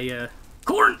replaced by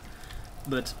corn.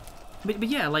 But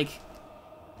yeah, like,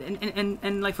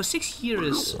 and like for 6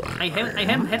 years I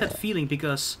haven't had that feeling,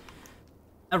 because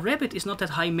a rabbit is not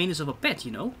that high maintenance of a pet,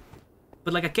 you know.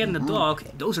 But like a cat and a dog,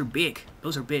 those are big.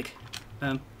 Those are big.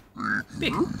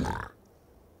 Pig!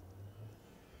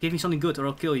 Give me something good or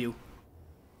I'll kill you.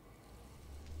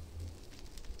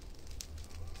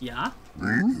 Yeah?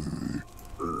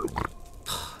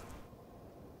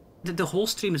 The whole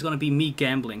stream is gonna be me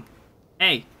gambling.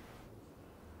 Hey!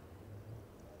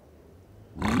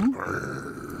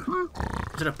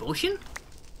 Is there a potion?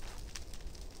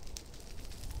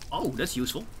 Oh, that's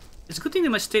useful. It's a good thing that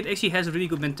my state actually has a really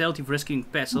good mentality for rescuing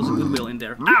pets. There's a goodwill in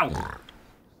there. Ow!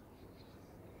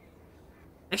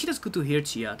 Actually, that's good to hear,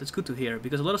 Chia. That's good to hear,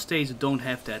 because a lot of states don't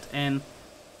have that. And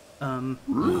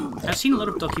I've seen a lot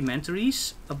of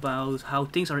documentaries about how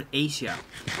things are in Asia.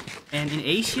 And in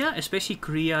Asia, especially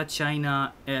Korea,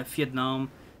 China,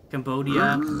 Vietnam,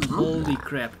 Cambodia, holy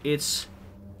crap, it's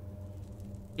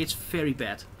very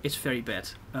bad. It's very bad.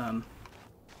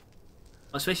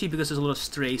 Especially because there's a lot of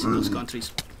strays in those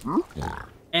countries.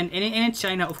 And in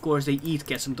China, of course, they eat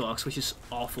cats and dogs, which is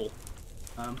awful.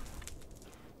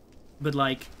 But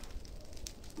like,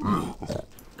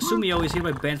 Sumio is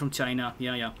hereby banned from China.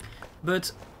 Yeah.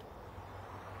 But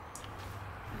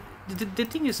the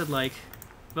thing is that, like,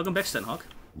 welcome back, Stanhawk.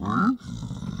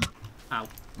 Ow.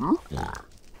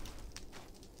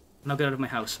 Now get out of my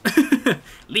house.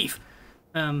 Leave.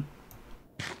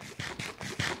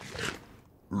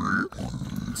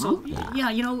 So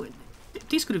yeah, you know,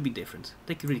 these could have been different.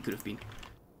 They really could have been.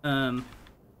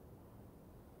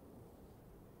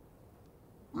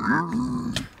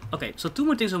 Okay, so two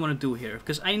more things I want to do here,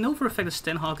 because I know for a fact that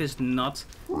Stanhawk is not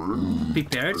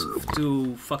prepared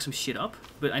to fuck some shit up,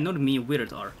 but I know that me and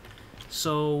Withered are.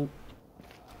 So,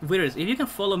 Withered, if you can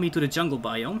follow me to the jungle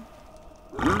biome,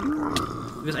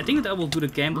 because I think that I will do the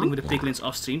gambling with the piglins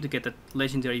off stream to get that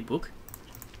legendary book,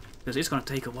 because it's gonna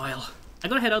take a while. I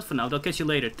gotta head out for now. I'll catch you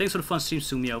later. Thanks for the fun stream,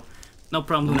 Sumio. No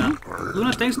problem, Luna.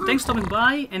 Luna, thanks for stopping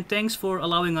by, and thanks for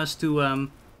allowing us to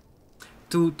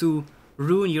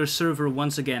ruin your server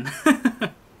once again.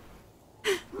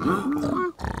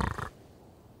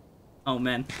 Oh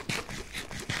man.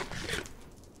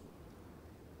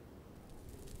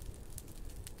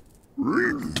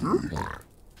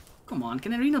 Come on,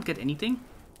 can I really not get anything?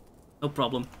 No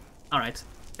problem. Alright.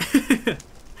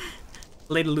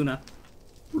 Later, Luna.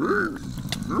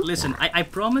 Listen, I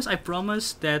promise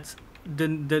that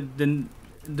the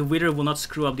Wither will not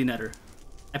screw up the Nether.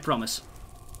 I promise.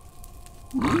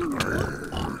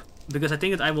 Because I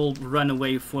think that I will run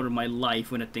away for my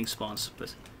life when that thing spawns,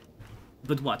 but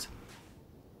what?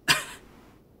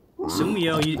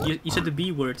 Sumio, you said the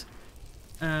B word.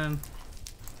 Man,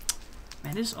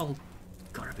 this is all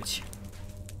garbage.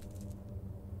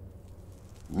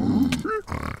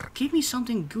 Give me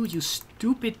something good, you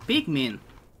stupid pigman.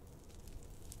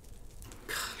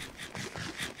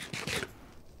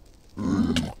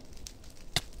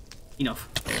 Enough.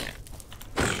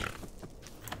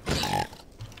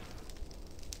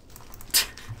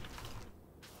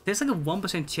 There's like a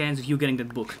 1% chance of you getting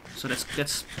that book, so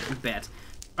that's bad.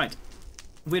 Right,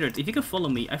 Withered, if you can follow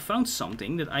me, I found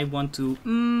something that I want to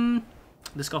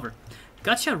discover.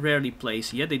 Gacha rarely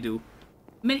plays, yeah they do.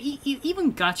 Man,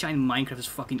 even gacha in Minecraft is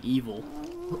fucking evil.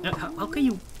 How can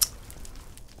you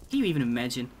even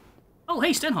imagine? Oh,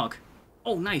 hey, Stanhawk.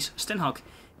 Oh, nice, Stanhawk.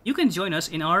 You can join us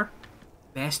in our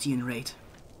Bastion raid.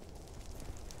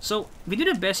 So, we did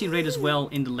a Bastion raid as well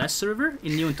in the last server,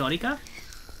 in New Antarctica.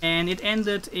 And it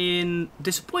ended in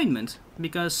disappointment,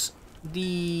 because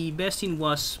the Bastion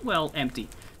was, well, empty.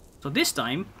 So this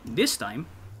time,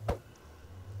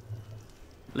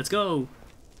 let's go.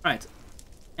 Alright.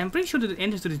 I'm pretty sure that the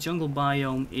entrance to the jungle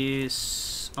biome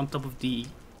is on top of the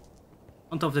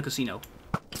casino.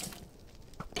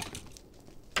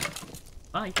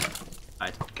 Bye.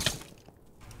 Alright.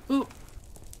 Ooh.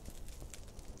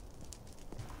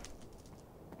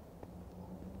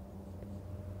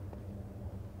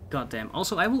 Goddamn.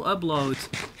 Also, I will upload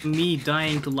me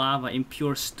dying to lava in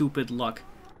pure stupid luck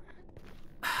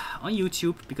on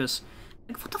YouTube, because,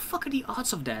 like, what the fuck are the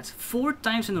odds of that? 4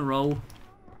 times in a row.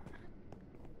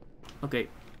 Okay.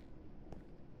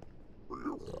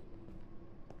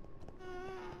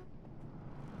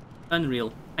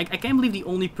 Unreal. I can't believe the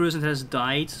only person that has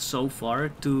died so far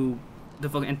to the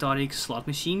fucking Antarctic slot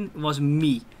machine was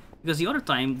me. Because the other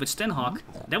time with Stanhawk,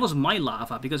 that was my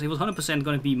lava, because it was 100%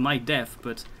 gonna be my death,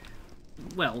 but,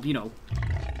 well, you know,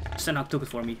 Stanhawk took it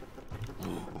for me.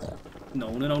 No.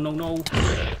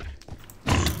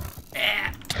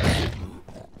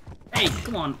 Hey,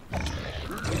 come on.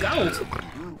 Gold!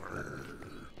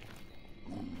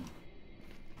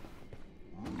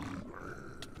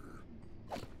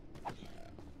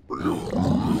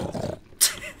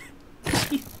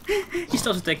 He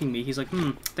starts attacking me. He's like,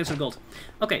 thanks for gold.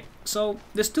 Okay, so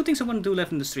there's 2 things I want to do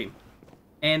left in the stream.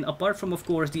 And apart from, of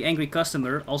course, the angry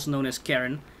customer, also known as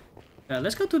Karen,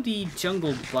 let's go to the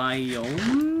jungle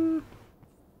biome.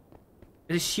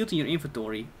 There's a shield in your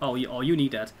inventory. Oh, you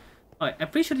need that. Alright, I'm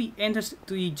pretty sure the entrance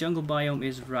to the jungle biome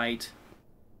is right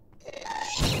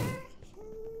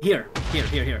here.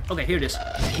 Okay, here it is.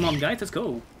 Come on, guys, let's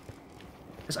go.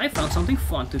 Because I found something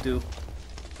fun to do.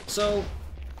 So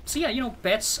yeah, you know,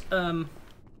 pets. And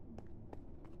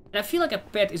I feel like a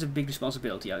pet is a big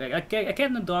responsibility. A cat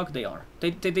and a dog, they are.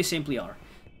 They simply are.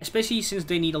 Especially since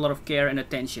they need a lot of care and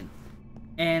attention.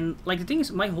 And like the thing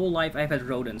is, my whole life I've had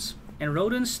rodents. And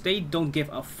rodents, they don't give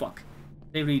a fuck.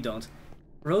 They really don't.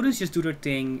 Rodents just do their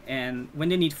thing, and when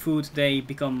they need food, they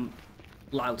become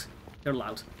loud. They're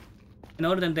loud. And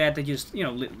other than that, they just, you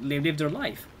know, live their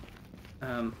life.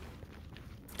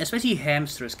 Especially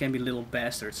hamsters can be little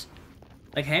bastards.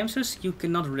 Like hamsters, you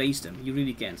cannot raise them. You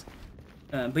really can't.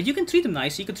 But you can treat them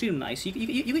nice. You can treat them nice. You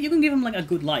can give them like a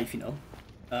good life, you know.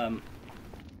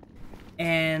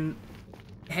 And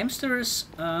hamsters,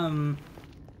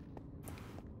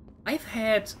 I've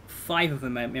had 5 of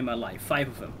them in my life. 5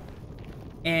 of them.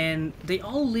 And they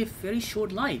all live very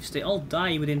short lives. They all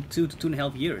die within 2 to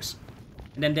 2.5 years.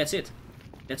 And then that's it.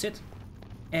 That's it.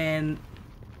 And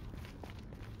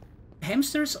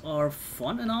hamsters are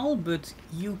fun and all, but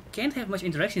you can't have much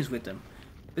interactions with them.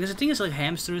 Because the thing is, like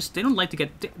hamsters, they don't like to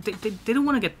get... They don't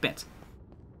want to get pet.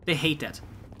 They hate that.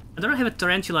 I'd rather have a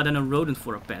tarantula than a rodent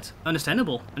for a pet.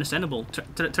 Understandable. Understandable.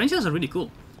 Tarantulas are really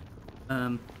cool.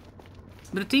 But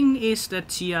the thing is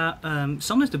that, yeah,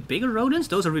 sometimes the bigger rodents,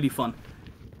 those are really fun.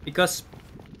 Because,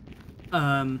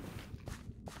 you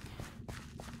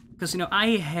know,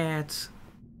 I had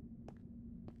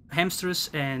hamsters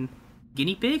and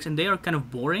guinea pigs, and they are kind of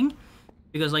boring,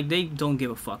 because, like, they don't give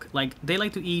a fuck. Like, they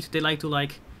like to eat, they like to,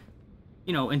 like,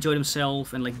 you know, enjoy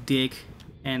themselves and, like, dig,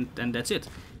 and that's it.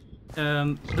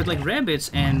 But, like, rabbits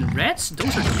and rats,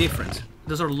 those are different.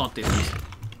 Those are a lot different.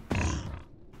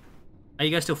 Are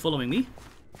you guys still following me?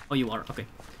 Oh, you are, okay.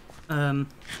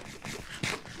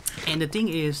 And the thing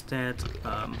is that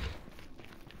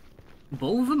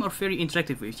both of them are very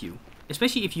interactive with you,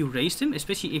 especially if you raise them,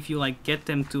 especially if you like get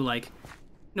them to like,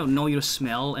 you know your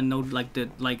smell and know like that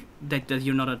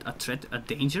you're not a threat, a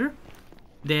danger.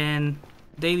 Then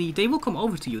they will come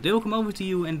over to you. They will come over to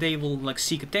you and they will like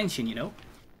seek attention, you know,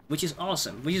 which is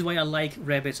awesome. Which is why I like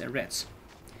rabbits and rats.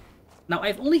 Now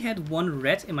I've only had 1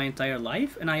 rat in my entire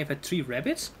life, and I have had 3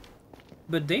 rabbits,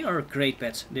 but they are great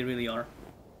pets. They really are.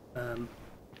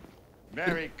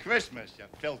 Merry Christmas, you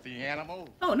filthy animal.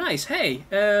 Oh, nice. Hey,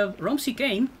 Romsey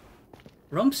Kane.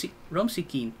 Romsey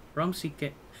Keen.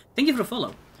 Thank you for the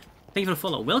follow. Thank you for the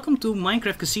follow. Welcome to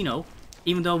Minecraft Casino.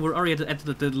 Even though we're already at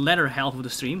the latter half of the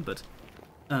stream, but...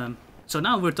 so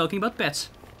now we're talking about pets.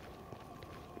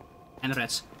 And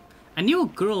rats. I knew a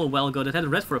girl a while ago that had a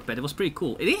rat for a pet. It was pretty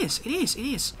cool. It is.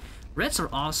 Rats are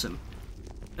awesome.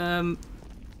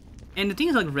 And the thing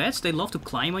is, like, rats, they love to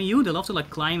climb on you. They love to, like,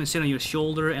 climb and sit on your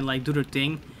shoulder and, like, do their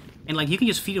thing. And, like, you can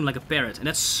just feed them like a parrot. And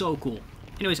that's so cool.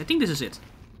 Anyways, I think this is it.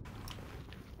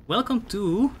 Welcome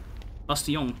to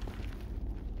Bastion.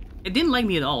 It didn't like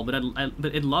me at all, but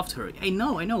it loved her. I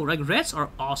know. Like, rats are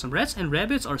awesome. Rats and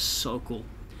rabbits are so cool.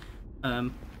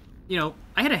 You know,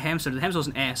 I had a hamster. The hamster was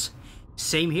an ass.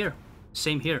 Same here.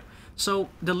 So,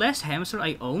 the last hamster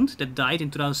I owned that died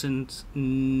in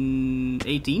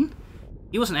 2018...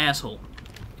 he was an asshole,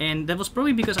 and that was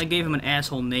probably because I gave him an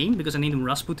asshole name, because I named him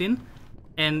Rasputin,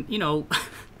 and, you know,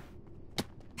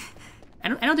 I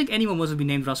don't think anyone wants to be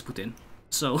named Rasputin,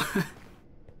 so,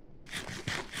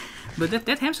 but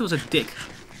that hamster was a dick,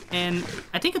 and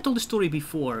I think I told the story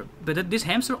before, but this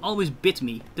hamster always bit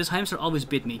me.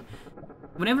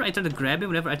 Whenever I tried to grab him,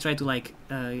 whenever I tried to, like,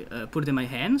 put it in my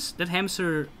hands, that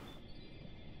hamster...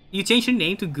 You changed your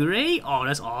name to Gray? Oh,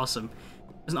 that's awesome.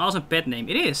 It's an awesome pet name.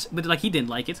 It is, but like he didn't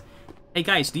like it. Hey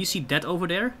guys, do you see that over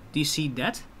there? Do you see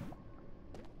that?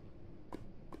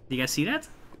 Do you guys see that?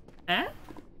 I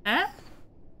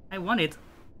want it.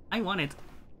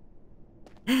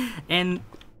 And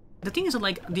the thing is that,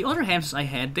 like, the other hamsters I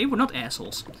had, they were not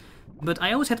assholes. But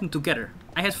I always had them together.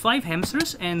 I had 5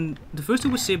 hamsters, and the first 2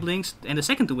 were siblings, and the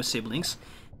second 2 were siblings.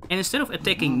 And instead of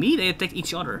attacking me, they attacked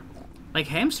each other. Like,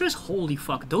 hamsters, holy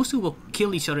fuck, those 2 will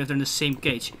kill each other if they're in the same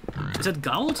cage. Is that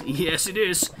gold? Yes, it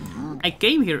is. I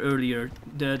came here earlier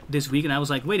this week and I was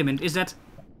like, wait a minute, is that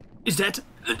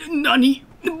Nani?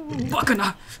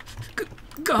 Bakana?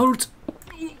 Gold?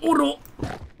 Oro?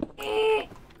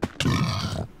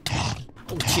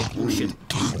 Oh shit.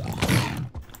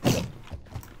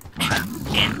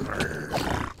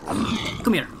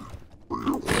 Come here.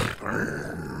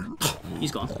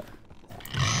 He's gone.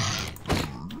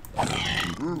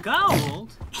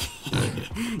 Gold?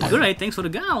 Great, thanks for the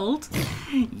gold.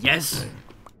 Yes.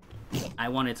 I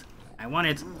want it. I want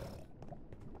it.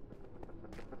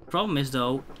 Problem is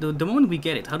though, the moment we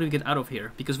get it, how do we get out of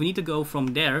here? Because we need to go from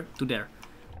there to there.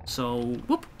 So,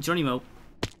 whoop, journey mode.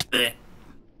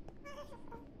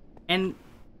 And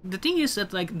the thing is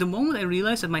that, like, the moment I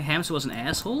realized that my hamster was an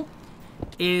asshole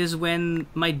is when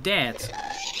my dad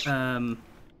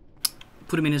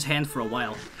put him in his hand for a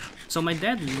while. So my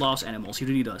dad loves animals, he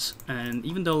really does. And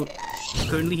even though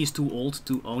currently he's too old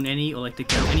to own any or like take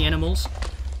care of any animals,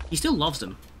 he still loves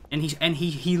them. And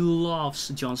he loves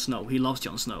Jon Snow. He loves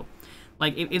Jon Snow.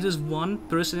 Like, if there's one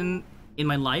person in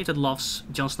my life that loves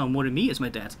Jon Snow more than me, it's my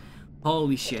dad.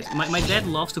 Holy shit. My dad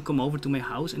loves to come over to my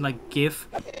house and like give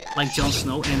like Jon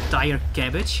Snow an entire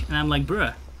cabbage. And I'm like,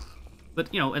 bruh.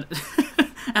 But you know,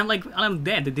 I'm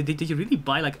dead. Did you really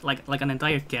buy like an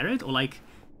entire carrot or like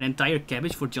an entire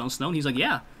cabbage for Jon Snow? And he's like,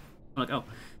 yeah. I'm like, oh.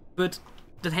 But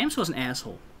that hamster was an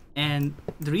asshole. And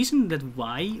the reason that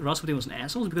why Rasputin was an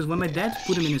asshole is because when my dad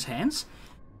put him in his hands,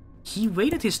 he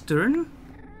waited his turn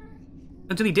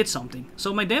until he did something.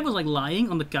 So my dad was like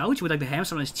lying on the couch with like the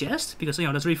hamster on his chest, because you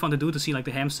know that's really fun to do, to see like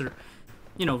the hamster,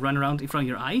 you know, run around in front of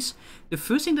your eyes. The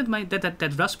first thing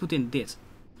that Rasputin did,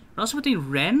 Rasputin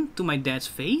ran to my dad's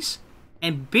face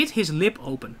and bit his lip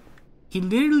open. He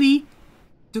literally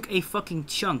took a fucking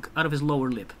chunk out of his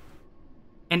lower lip,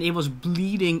 and it was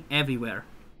bleeding everywhere.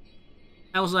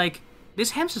 I was like,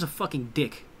 this hamster's a fucking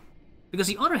dick. Because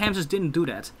the other hamsters didn't do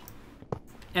that.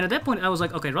 And at that point I was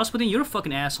like, okay, Rasputin, you're a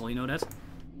fucking asshole, you know that?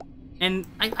 And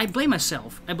I blame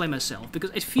myself. I blame myself.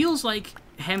 Because it feels like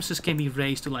hamsters can be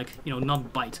raised to like, you know,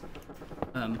 not bite.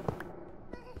 But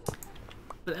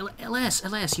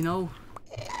alas, you know...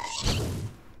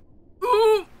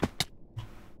 Ooh!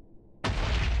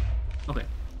 Okay.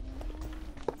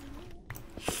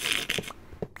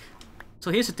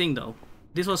 So here's the thing though.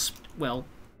 This was, well,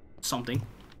 something.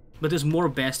 But there's more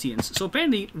bastions. So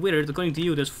apparently, Withered, according to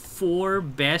you, there's 4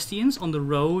 bastions on the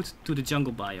road to the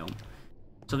jungle biome.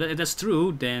 So if that's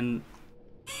true, then...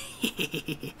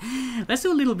 let's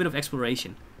do a little bit of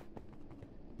exploration.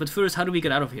 But first, how do we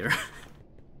get out of here?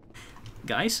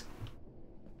 Guys?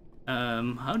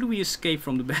 How do we escape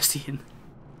from the bastion?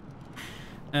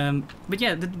 But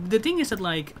yeah, the thing is that,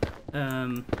 like...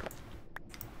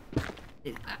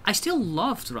 I still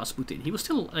loved Rasputin. He was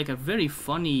still like a very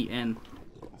funny and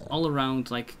all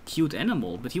around like cute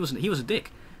animal, but he was a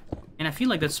dick, and I feel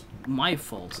like that's my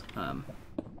fault.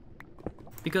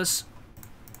 Because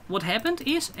what happened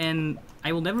is, and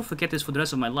I will never forget this for the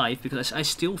rest of my life because I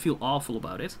still feel awful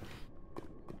about it.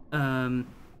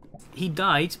 He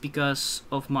died because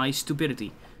of my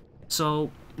stupidity.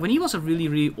 So when he was a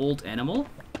really old animal,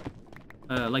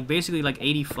 like basically like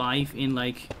 85 in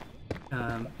like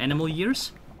animal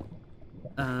years.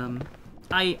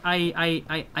 I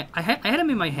had him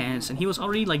in my hands, and he was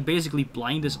already like basically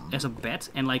blind as a bat,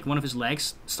 and like one of his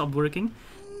legs stopped working.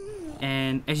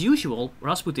 And as usual,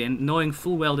 Rasputin, knowing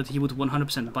full well that he would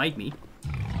 100% bite me,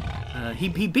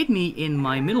 he bit me in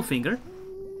my middle finger,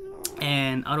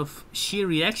 and out of sheer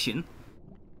reaction,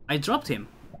 I dropped him.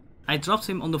 I dropped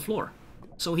him on the floor.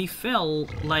 So he fell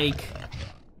like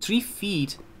 3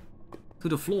 feet to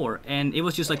the floor, and it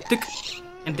was just like tick,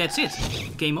 and that's it.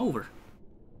 Game over.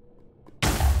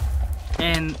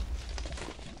 And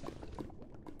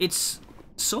it's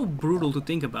so brutal to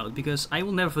think about, because I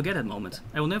will never forget that moment.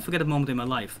 I will never forget that moment in my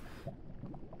life.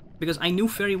 Because I knew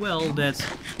very well that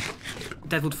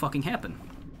that would fucking happen.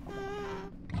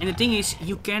 And the thing is,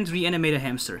 you can't reanimate a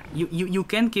hamster. You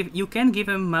can't give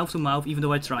him mouth to mouth, even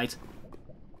though I tried.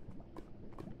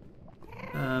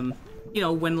 You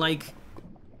know, when like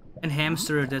a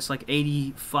hamster that's like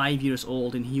 85 years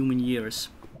old in human years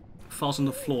falls on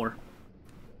the floor,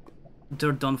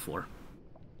 they're done for.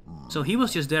 So he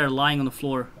was just there lying on the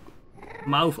floor,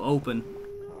 mouth open,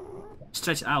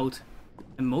 stretched out,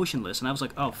 and motionless, and I was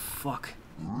like, oh fuck.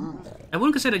 I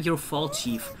wouldn't consider that your fault,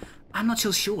 Chief. I'm not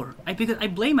so sure. Because I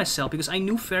blame myself, because I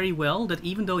knew very well that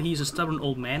even though he's a stubborn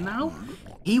old man now,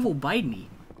 he will bite me.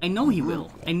 I know he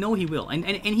will. I know he will. And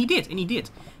he did.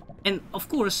 And of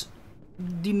course,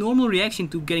 the normal reaction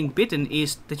to getting bitten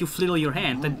is that you flail your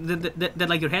hand. That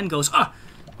like your hand goes, ah!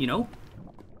 You know?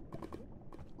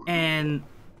 And...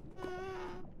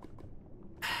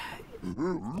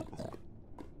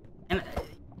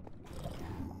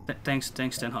 Thanks,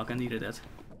 Ten Hawk, I needed that.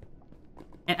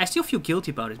 And I still feel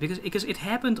guilty about it, because it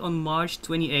happened on March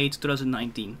 28,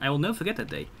 2019. I will never forget that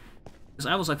day. Because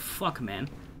I was like, fuck, man.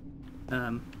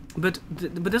 But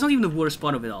that's not even the worst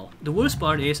part of it all. The worst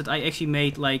part is that I actually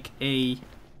made like I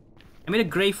made a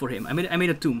grave for him. I made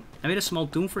a tomb. I made a small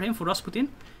tomb for him, for Rasputin.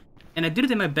 And I did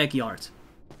it in my backyard.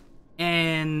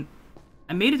 And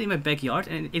I made it in my backyard,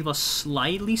 and it was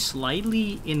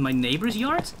slightly in my neighbor's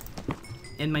yard.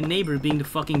 And my neighbor, being the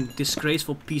fucking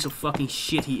disgraceful piece of fucking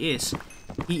shit he is,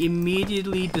 he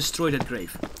immediately destroyed that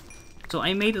grave. So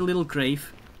I made a little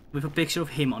grave with a picture of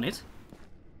him on it.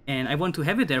 And I want to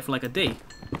have it there for like a day.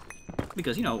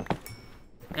 Because, you know,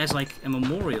 as like a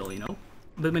memorial, you know.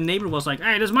 But my neighbor was like,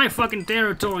 hey, this is my fucking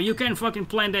territory, you can't fucking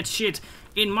plant that shit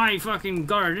in my fucking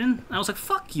garden. I was like,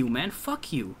 fuck you, man,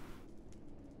 fuck you.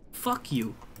 Fuck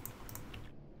you.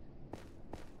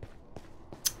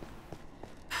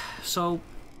 So,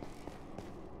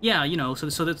 yeah, you know,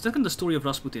 so that's kind of the story of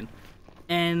Rasputin.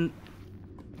 And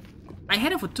I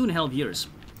had him for 2.5 years.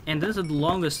 And that's the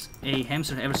longest a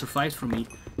hamster ever survived for me.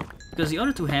 Because the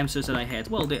other 2 hamsters that I had,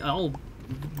 well, they all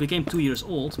became 2 years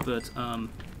old, but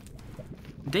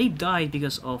they died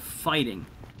because of fighting.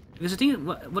 Because the thing,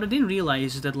 what I didn't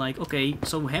realize is that, like, okay,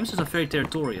 so hamsters are very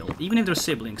territorial, even if they're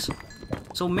siblings.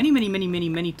 So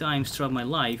many times throughout my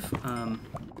life, when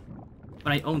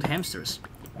I owned hamsters,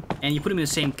 and you put them in the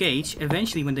same cage,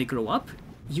 eventually when they grow up,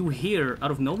 you hear, out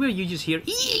of nowhere, you just hear,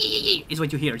 ee, is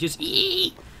what you hear, just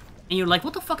ee, and you're like,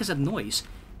 what the fuck is that noise?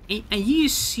 And you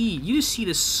just see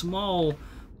this small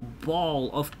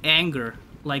ball of anger,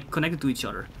 like, connected to each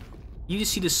other. You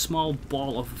just see this small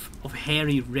ball of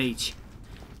hairy rage.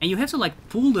 And you have to like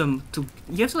pull them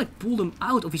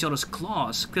out of each other's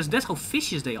claws, because that's how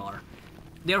vicious they are.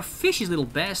 They are vicious little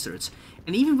bastards.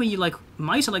 And even when you like,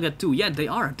 mice are like that too. Yeah, they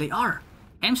are.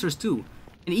 Hamsters too.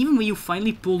 And even when you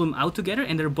finally pull them out together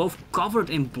and they're both covered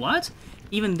in blood,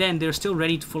 even then they're still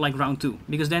ready for like round 2.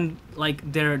 Because then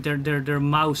like their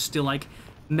mouths still like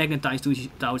magnetized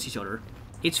towards each other.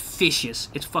 It's vicious.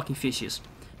 It's fucking vicious.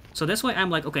 So that's why I'm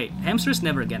like, okay, hamsters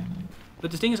never again.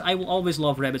 But the thing is, I will always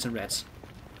love rabbits and rats.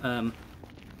 But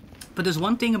there's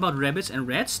one thing about rabbits and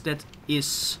rats that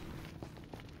is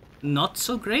not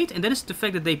so great, and that is the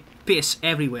fact that they piss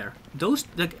everywhere. Those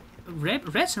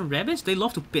rats and rabbits, they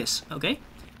love to piss, okay?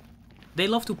 They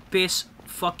love to piss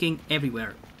fucking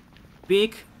everywhere.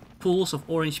 Big pools of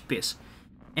orange piss.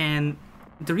 And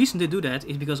the reason they do that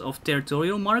is because of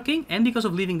territorial marking and because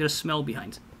of leaving their smell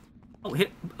behind.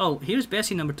 Here's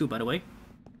Bessie number 2, by the way.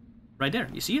 Right there,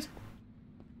 you see it?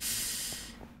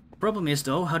 Problem is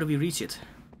though, how do we reach it?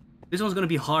 This one's gonna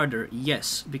be harder,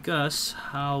 yes, because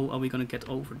how are we gonna get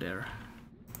over there?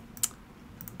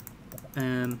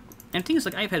 And the thing is,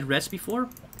 like, I've had rats before,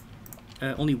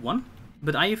 only one,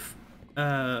 but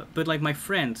but like my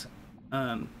friend,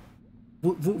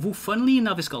 who funnily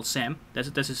enough is called Sam,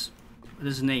 that's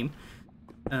his name.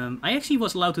 I actually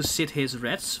was allowed to sit his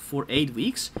rats for 8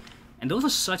 weeks, and those are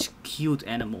such cute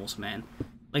animals, man.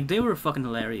 Like, they were fucking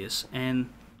hilarious. And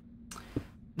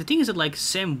the thing is that, like,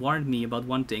 Sam warned me about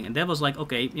one thing, and that was like,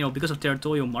 okay, you know, because of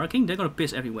territorial marking, they're gonna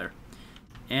piss everywhere.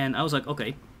 And I was like,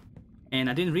 okay. And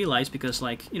I didn't realize, because,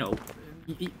 like, you know,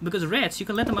 because rats, you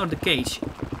can let them out of the cage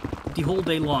the whole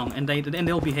day long, and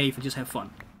they'll behave and just have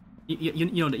fun. You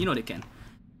know they can.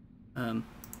 And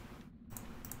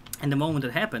the moment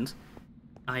that happened,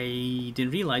 I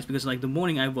didn't realize, because like the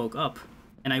morning I woke up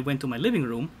and I went to my living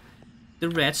room, the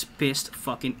rats pissed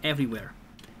fucking everywhere.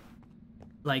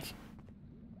 Like,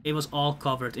 it was all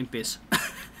covered in piss.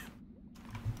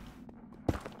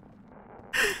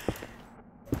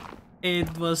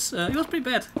 It was pretty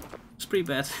bad. It was pretty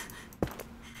bad.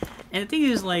 And the thing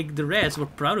is, like, the rats were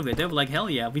proud of it. They were like, hell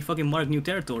yeah, we fucking marked new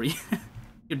territory.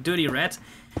 You dirty rat.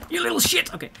 You little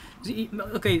shit! Okay.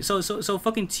 Okay, so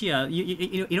fucking Tia,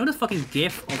 you know the fucking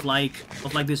gif of like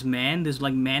this man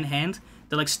hand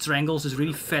that like strangles this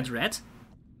really fat rat?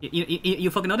 You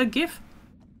fucking know that gif?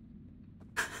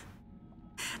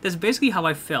 That's basically how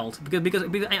I felt, because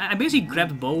I basically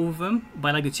grabbed both of them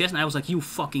by like the chest, and I was like, you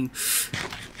fucking...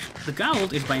 The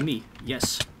gold is by me.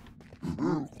 Yes.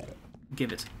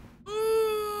 Give it.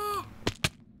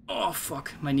 Oh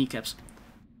fuck, my kneecaps.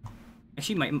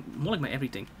 Actually, more like my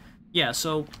everything. Yeah,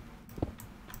 so...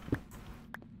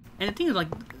 And the thing is, like,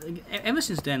 ever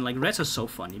since then, like, rats are so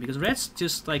funny, because rats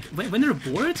just, like, when they're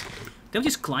bored, they'll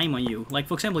just climb on you. Like,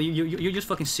 for example, you're just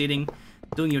fucking sitting,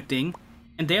 doing your thing,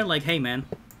 and they're like, hey man,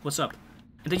 what's up?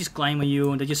 And they just climb on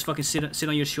you, and they just fucking sit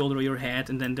on your shoulder or your head,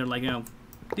 and then they're like, you know...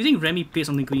 Do you think Remy pissed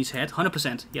on Linguini's head?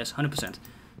 100%. Yes, 100%.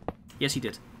 Yes, he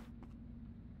did.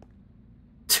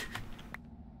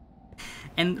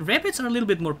 And rabbits are a little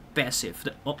bit more passive.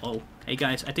 Uh-oh. Hey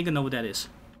guys, I think I know what that is.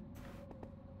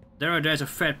 There's a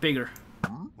fat pigger.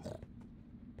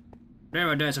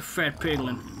 There's a fat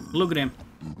piglin. Look at him.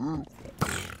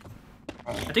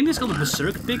 I think this is called a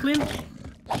berserk piglin.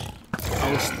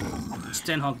 Oh,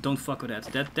 Stanhawk, don't fuck with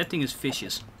that. That thing is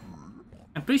vicious.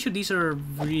 I'm pretty sure these are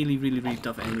really, really, really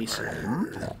tough enemies.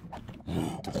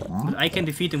 But I can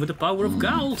defeat them with the power of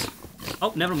gold.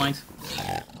 Oh, never mind.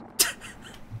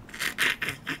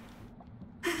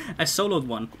 I soloed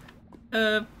one.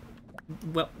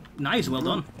 Well, nice, well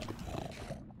done.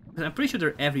 But I'm pretty sure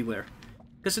they're everywhere.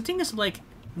 Because the thing is, like,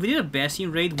 we did a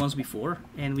Bastion raid once before,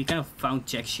 and we kind of found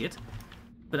jack shit.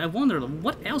 But I wonder,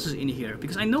 what else is in here?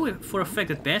 Because I know for a fact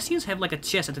that Bastions have like a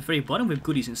chest at the very bottom with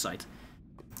goodies inside.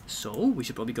 So, we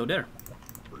should probably go there.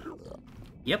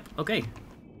 Yep, okay.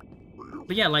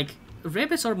 But yeah, like,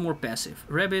 rabbits are more passive.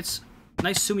 Rabbits,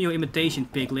 nice Sumio imitation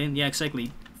piglin. Yeah,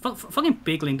 exactly. Fucking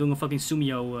piglin doing a fucking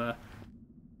Sumio,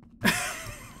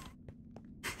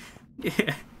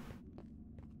 yeah.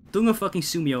 Doing a fucking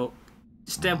Sumio.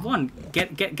 Step 1,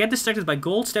 get distracted by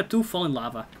gold. Step 2, fall in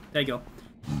lava. There you go.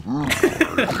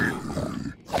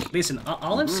 Listen,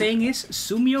 all I'm saying is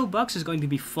Sumio Bucks is going to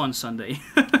be fun Sunday.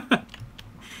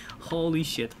 Holy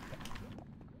shit.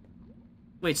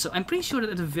 Wait, so I'm pretty sure that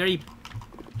at the very...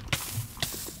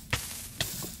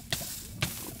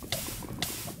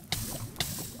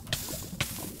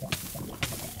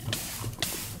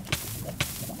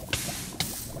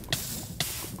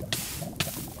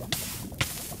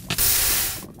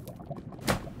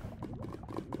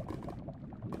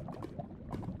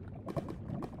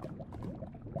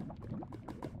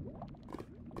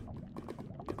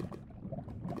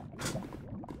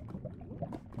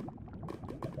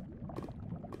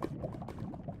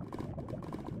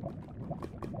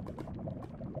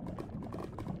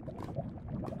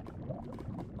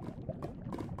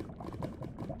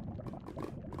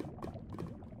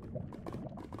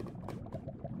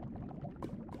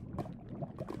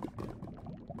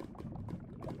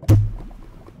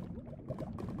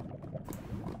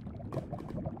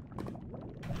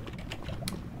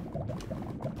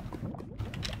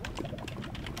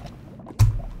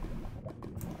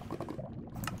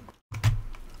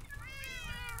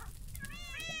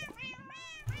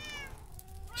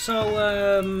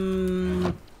 So,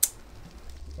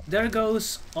 there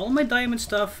goes all my diamond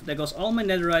stuff, there goes all my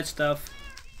netherite stuff,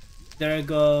 there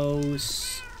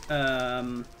goes,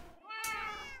 there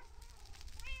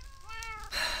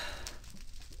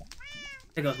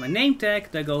goes my name tag,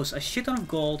 there goes a shit ton of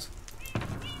gold,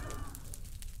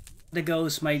 there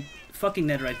goes my fucking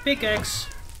netherite pickaxe,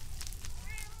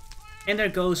 and there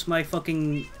goes my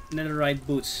fucking netherite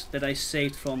boots that I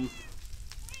saved from...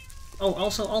 Oh,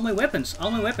 also all my weapons,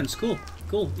 cool,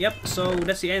 cool, yep, so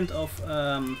that's the end of,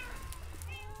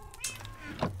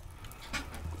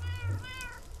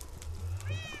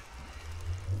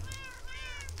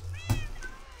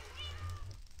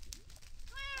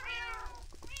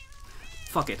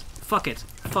 Fuck it, fuck it,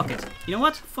 fuck it, you know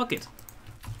what, fuck it.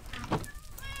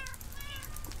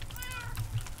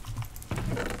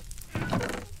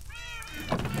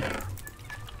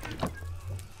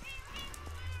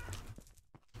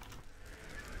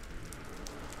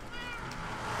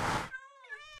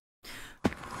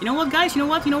 You know what, guys? You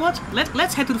know what?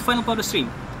 Let's head to the final part of the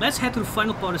stream. Let's head to the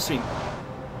final part of the stream.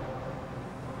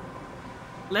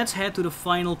 Let's head to the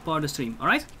final part of the stream.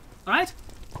 Alright? Alright?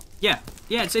 Yeah.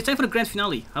 Yeah, it's time for the grand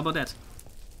finale. How about that?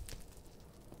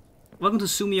 Welcome to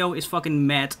Sumio is fucking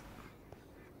mad.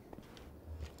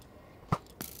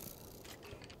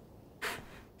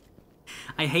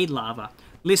 I hate lava.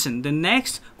 Listen, the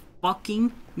next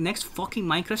fucking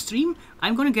Minecraft stream,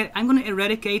 I'm gonna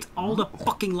eradicate all the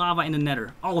fucking lava in the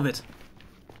nether. All of it.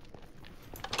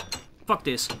 Fuck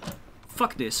this.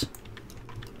 Fuck this.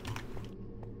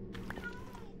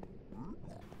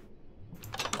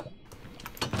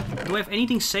 Do I have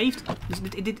anything saved?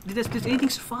 Did anything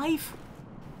survive?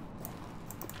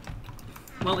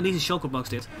 Well, at least the shulker box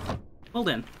did. Well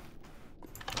then.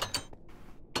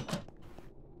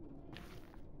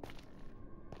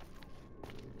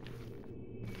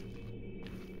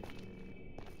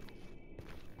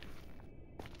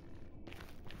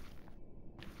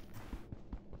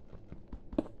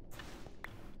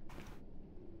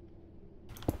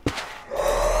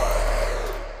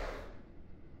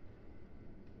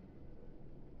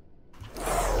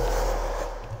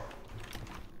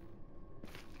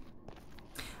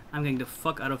 I'm getting the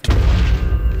fuck out of here.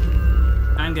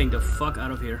 I'm getting the fuck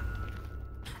out of here.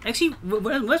 Actually,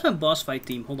 where's my boss fight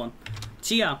team? Hold on.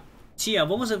 Chia,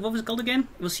 what was it called again?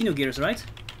 It was Xenogears, right?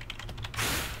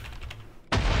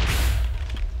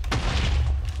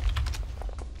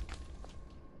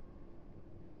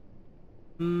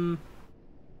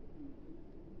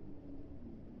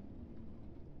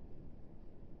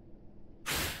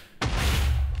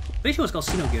 Pretty sure it was called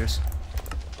Xenogears.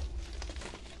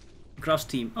 Grass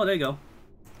team. Oh, there you go.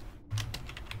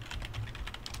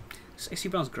 It's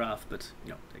actually pronounced graph, but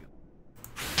you know, there you go.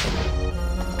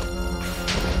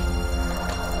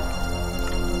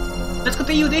 Let's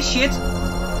continue this shit! Oh!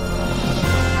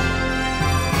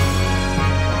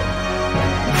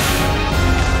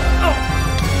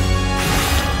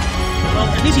 Well,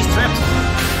 at least he's trapped.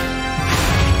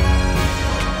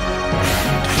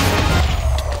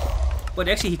 But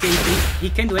actually he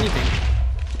can't do anything.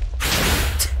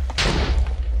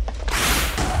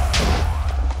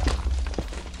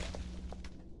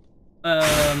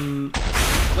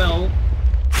 Well,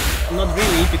 not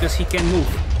really, because he can move.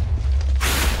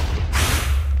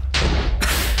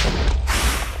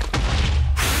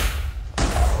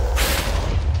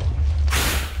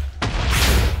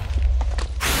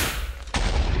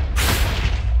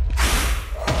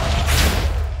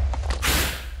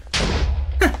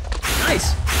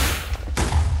 Nice!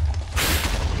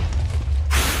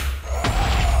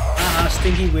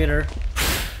 Stinky wither.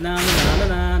 Na na na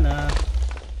na na.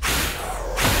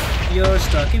 You're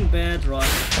stuck in bedrock.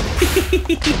 You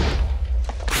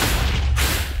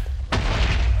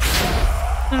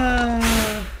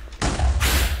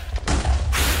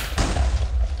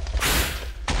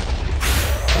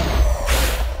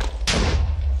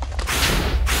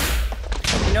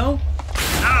know?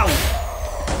 Ow!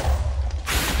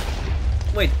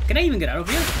 Wait, can I even get out of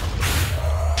here?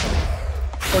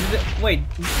 Or did it, wait,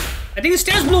 I think the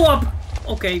stairs blew up!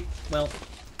 Okay, well.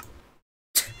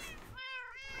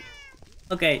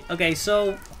 Okay,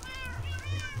 so...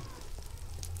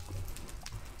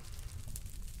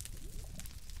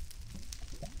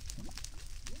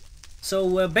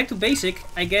 So, back to basic.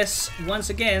 I guess, once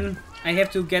again, I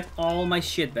have to get all my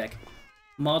shit back.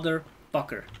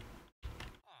 Motherfucker.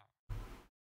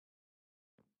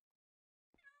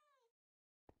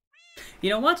 You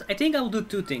know what? I think I'll do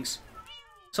two things.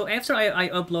 So after I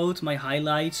upload my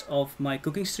highlights of my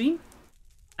cooking stream,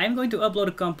 I'm going to upload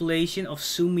a compilation of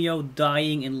Sumio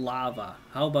dying in lava.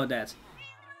 How about that?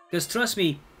 Because trust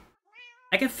me,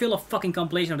 I can fill a fucking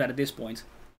compilation of that at this point.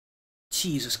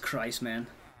 Jesus Christ, man.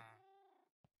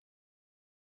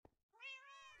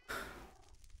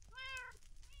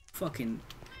 Fucking...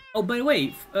 Oh, by the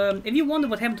way, if you wonder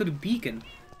what happened to the beacon,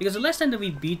 because the last time that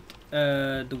we beat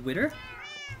the Wither,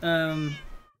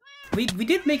 we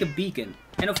did make a beacon.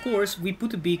 And of course, we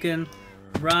put the beacon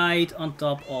right on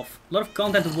top of a lot of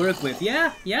content to work with.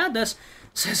 Yeah, there's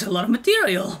a lot of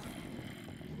material.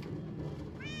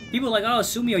 People are like, oh,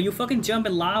 Sumio, you fucking jump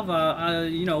in lava,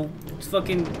 you know,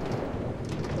 fucking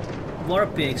war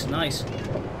pigs, nice.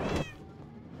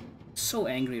 So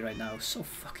angry right now, so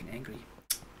fucking angry.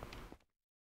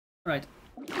 Alright.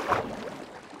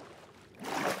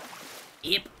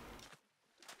 Yep.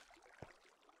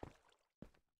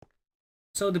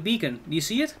 So the beacon, do you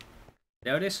see it?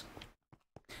 There it is.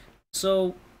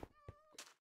 So,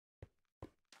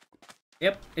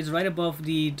 yep, it's right above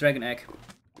the dragon egg.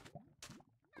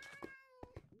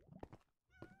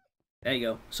 There you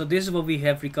go. So this is what we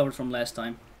have recovered from last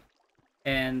time.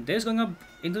 And this is going up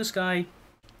into the sky,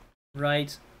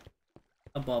 right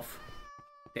above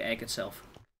the egg itself.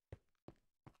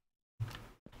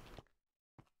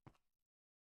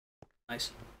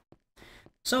 Nice.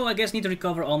 So I guess need to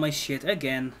recover all my shit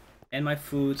again, and my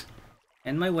food,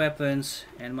 and my weapons,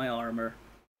 and my armor.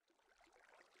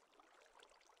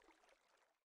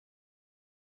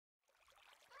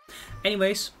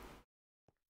 Anyways,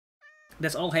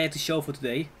 that's all I had to show for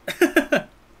today.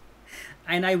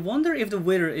 And I wonder if the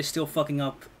Wither is still fucking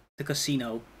up the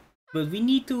casino. But we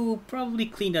need to probably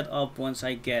clean that up once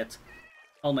I get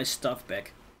all my stuff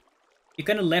back. You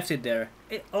kind of left it there.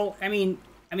 I mean,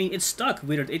 it's stuck,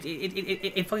 Withered.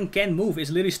 It fucking can't move.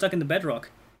 It's literally stuck in the bedrock.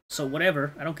 So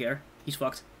whatever, I don't care. He's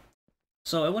fucked.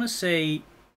 So I want to say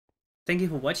thank you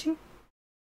for watching.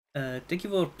 Thank you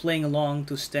for playing along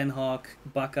to Stanhawk,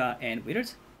 Baka, and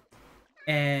Withered.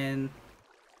 And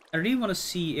I really want to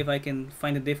see if I can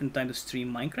find a different time to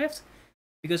stream Minecraft.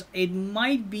 Because it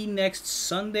might be next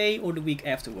Sunday or the week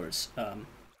afterwards.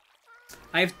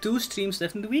 I have 2 streams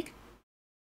left in the week.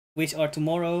 Which are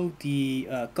tomorrow the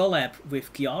collab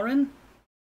with Kiaren,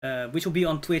 which will be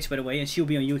on Twitch, by the way, and she'll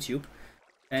be on YouTube.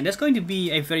 And that's going to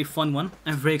be a very fun one.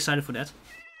 I'm very excited for that.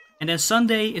 And then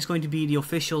Sunday is going to be the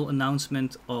official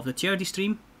announcement of the charity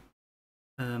stream.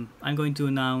 I'm going to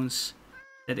announce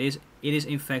that it is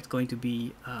in fact going to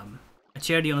be a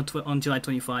charity on July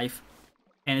 25,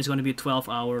 and it's going to be a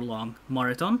 12-hour long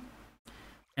marathon.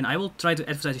 And I will try to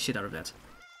advertise the shit out of that.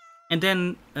 And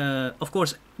then, of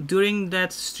course, during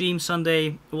that stream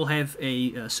Sunday, we'll have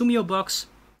a Sumio box.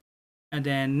 And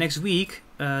then next week,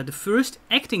 the first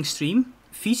acting stream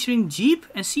featuring Jeep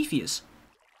and Cepheus.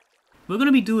 We're going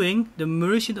to be doing The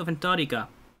Merchant of Antarctica.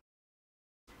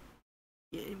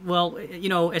 well, you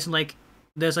know, as like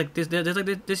there's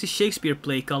this Shakespeare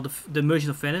play called the Merchant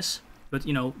of Venice, but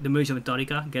you know, the Merchant of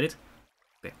Antarctica. Get it?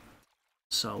 Okay.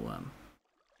 So I'm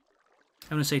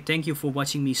gonna say thank you for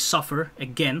watching me suffer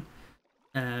again,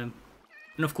 and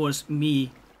of course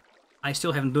I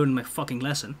still haven't learned my fucking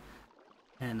lesson,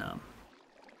 and I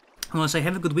wanna say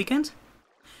have a good weekend,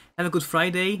 have a good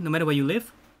Friday, no matter where you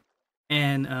live,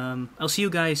 and I'll see you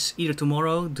guys either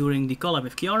tomorrow during the collab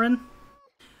with Kieran,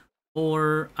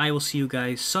 or I will see you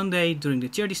guys Sunday during the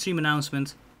charity stream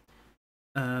announcement,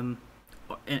 and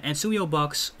Sumio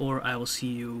box, or I will see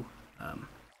you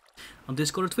on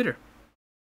Discord or Twitter.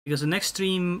 Because the next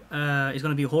stream is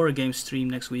going to be a horror game stream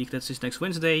next week. That's just next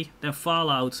Wednesday. Then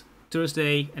Fallout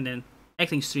Thursday, and then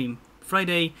acting stream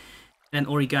Friday, and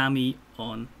origami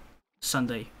on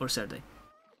Sunday or Saturday.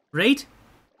 Raid?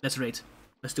 Let's raid.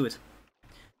 Let's do it.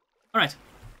 Alright.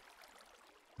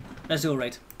 Let's do a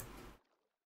raid.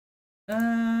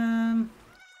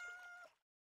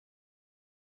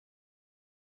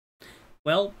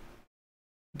 Well,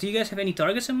 do you guys have any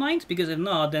targets in mind? Because if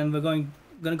not, then we're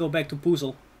gonna go back to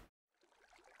Puzzle.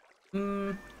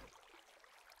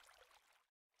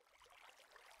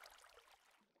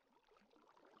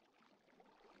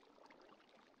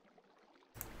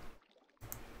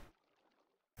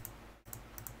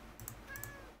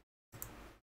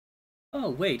 Oh,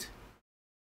 wait.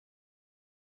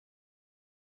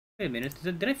 Wait a minute,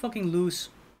 did I fucking lose?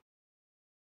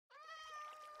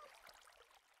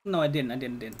 No, I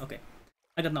didn't. Okay.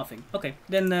 I got nothing. Okay,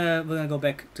 then we're gonna go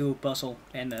back to Puzzle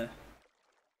and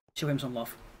show him some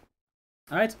love.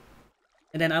 Alright?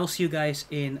 And then I will see you guys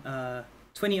in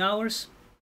 20 hours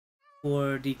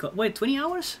for the... Wait, 20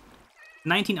 hours?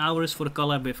 19 hours for the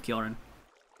collab with Kieran.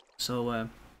 So,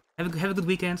 have a good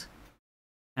weekend,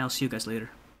 and I'll see you guys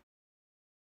later.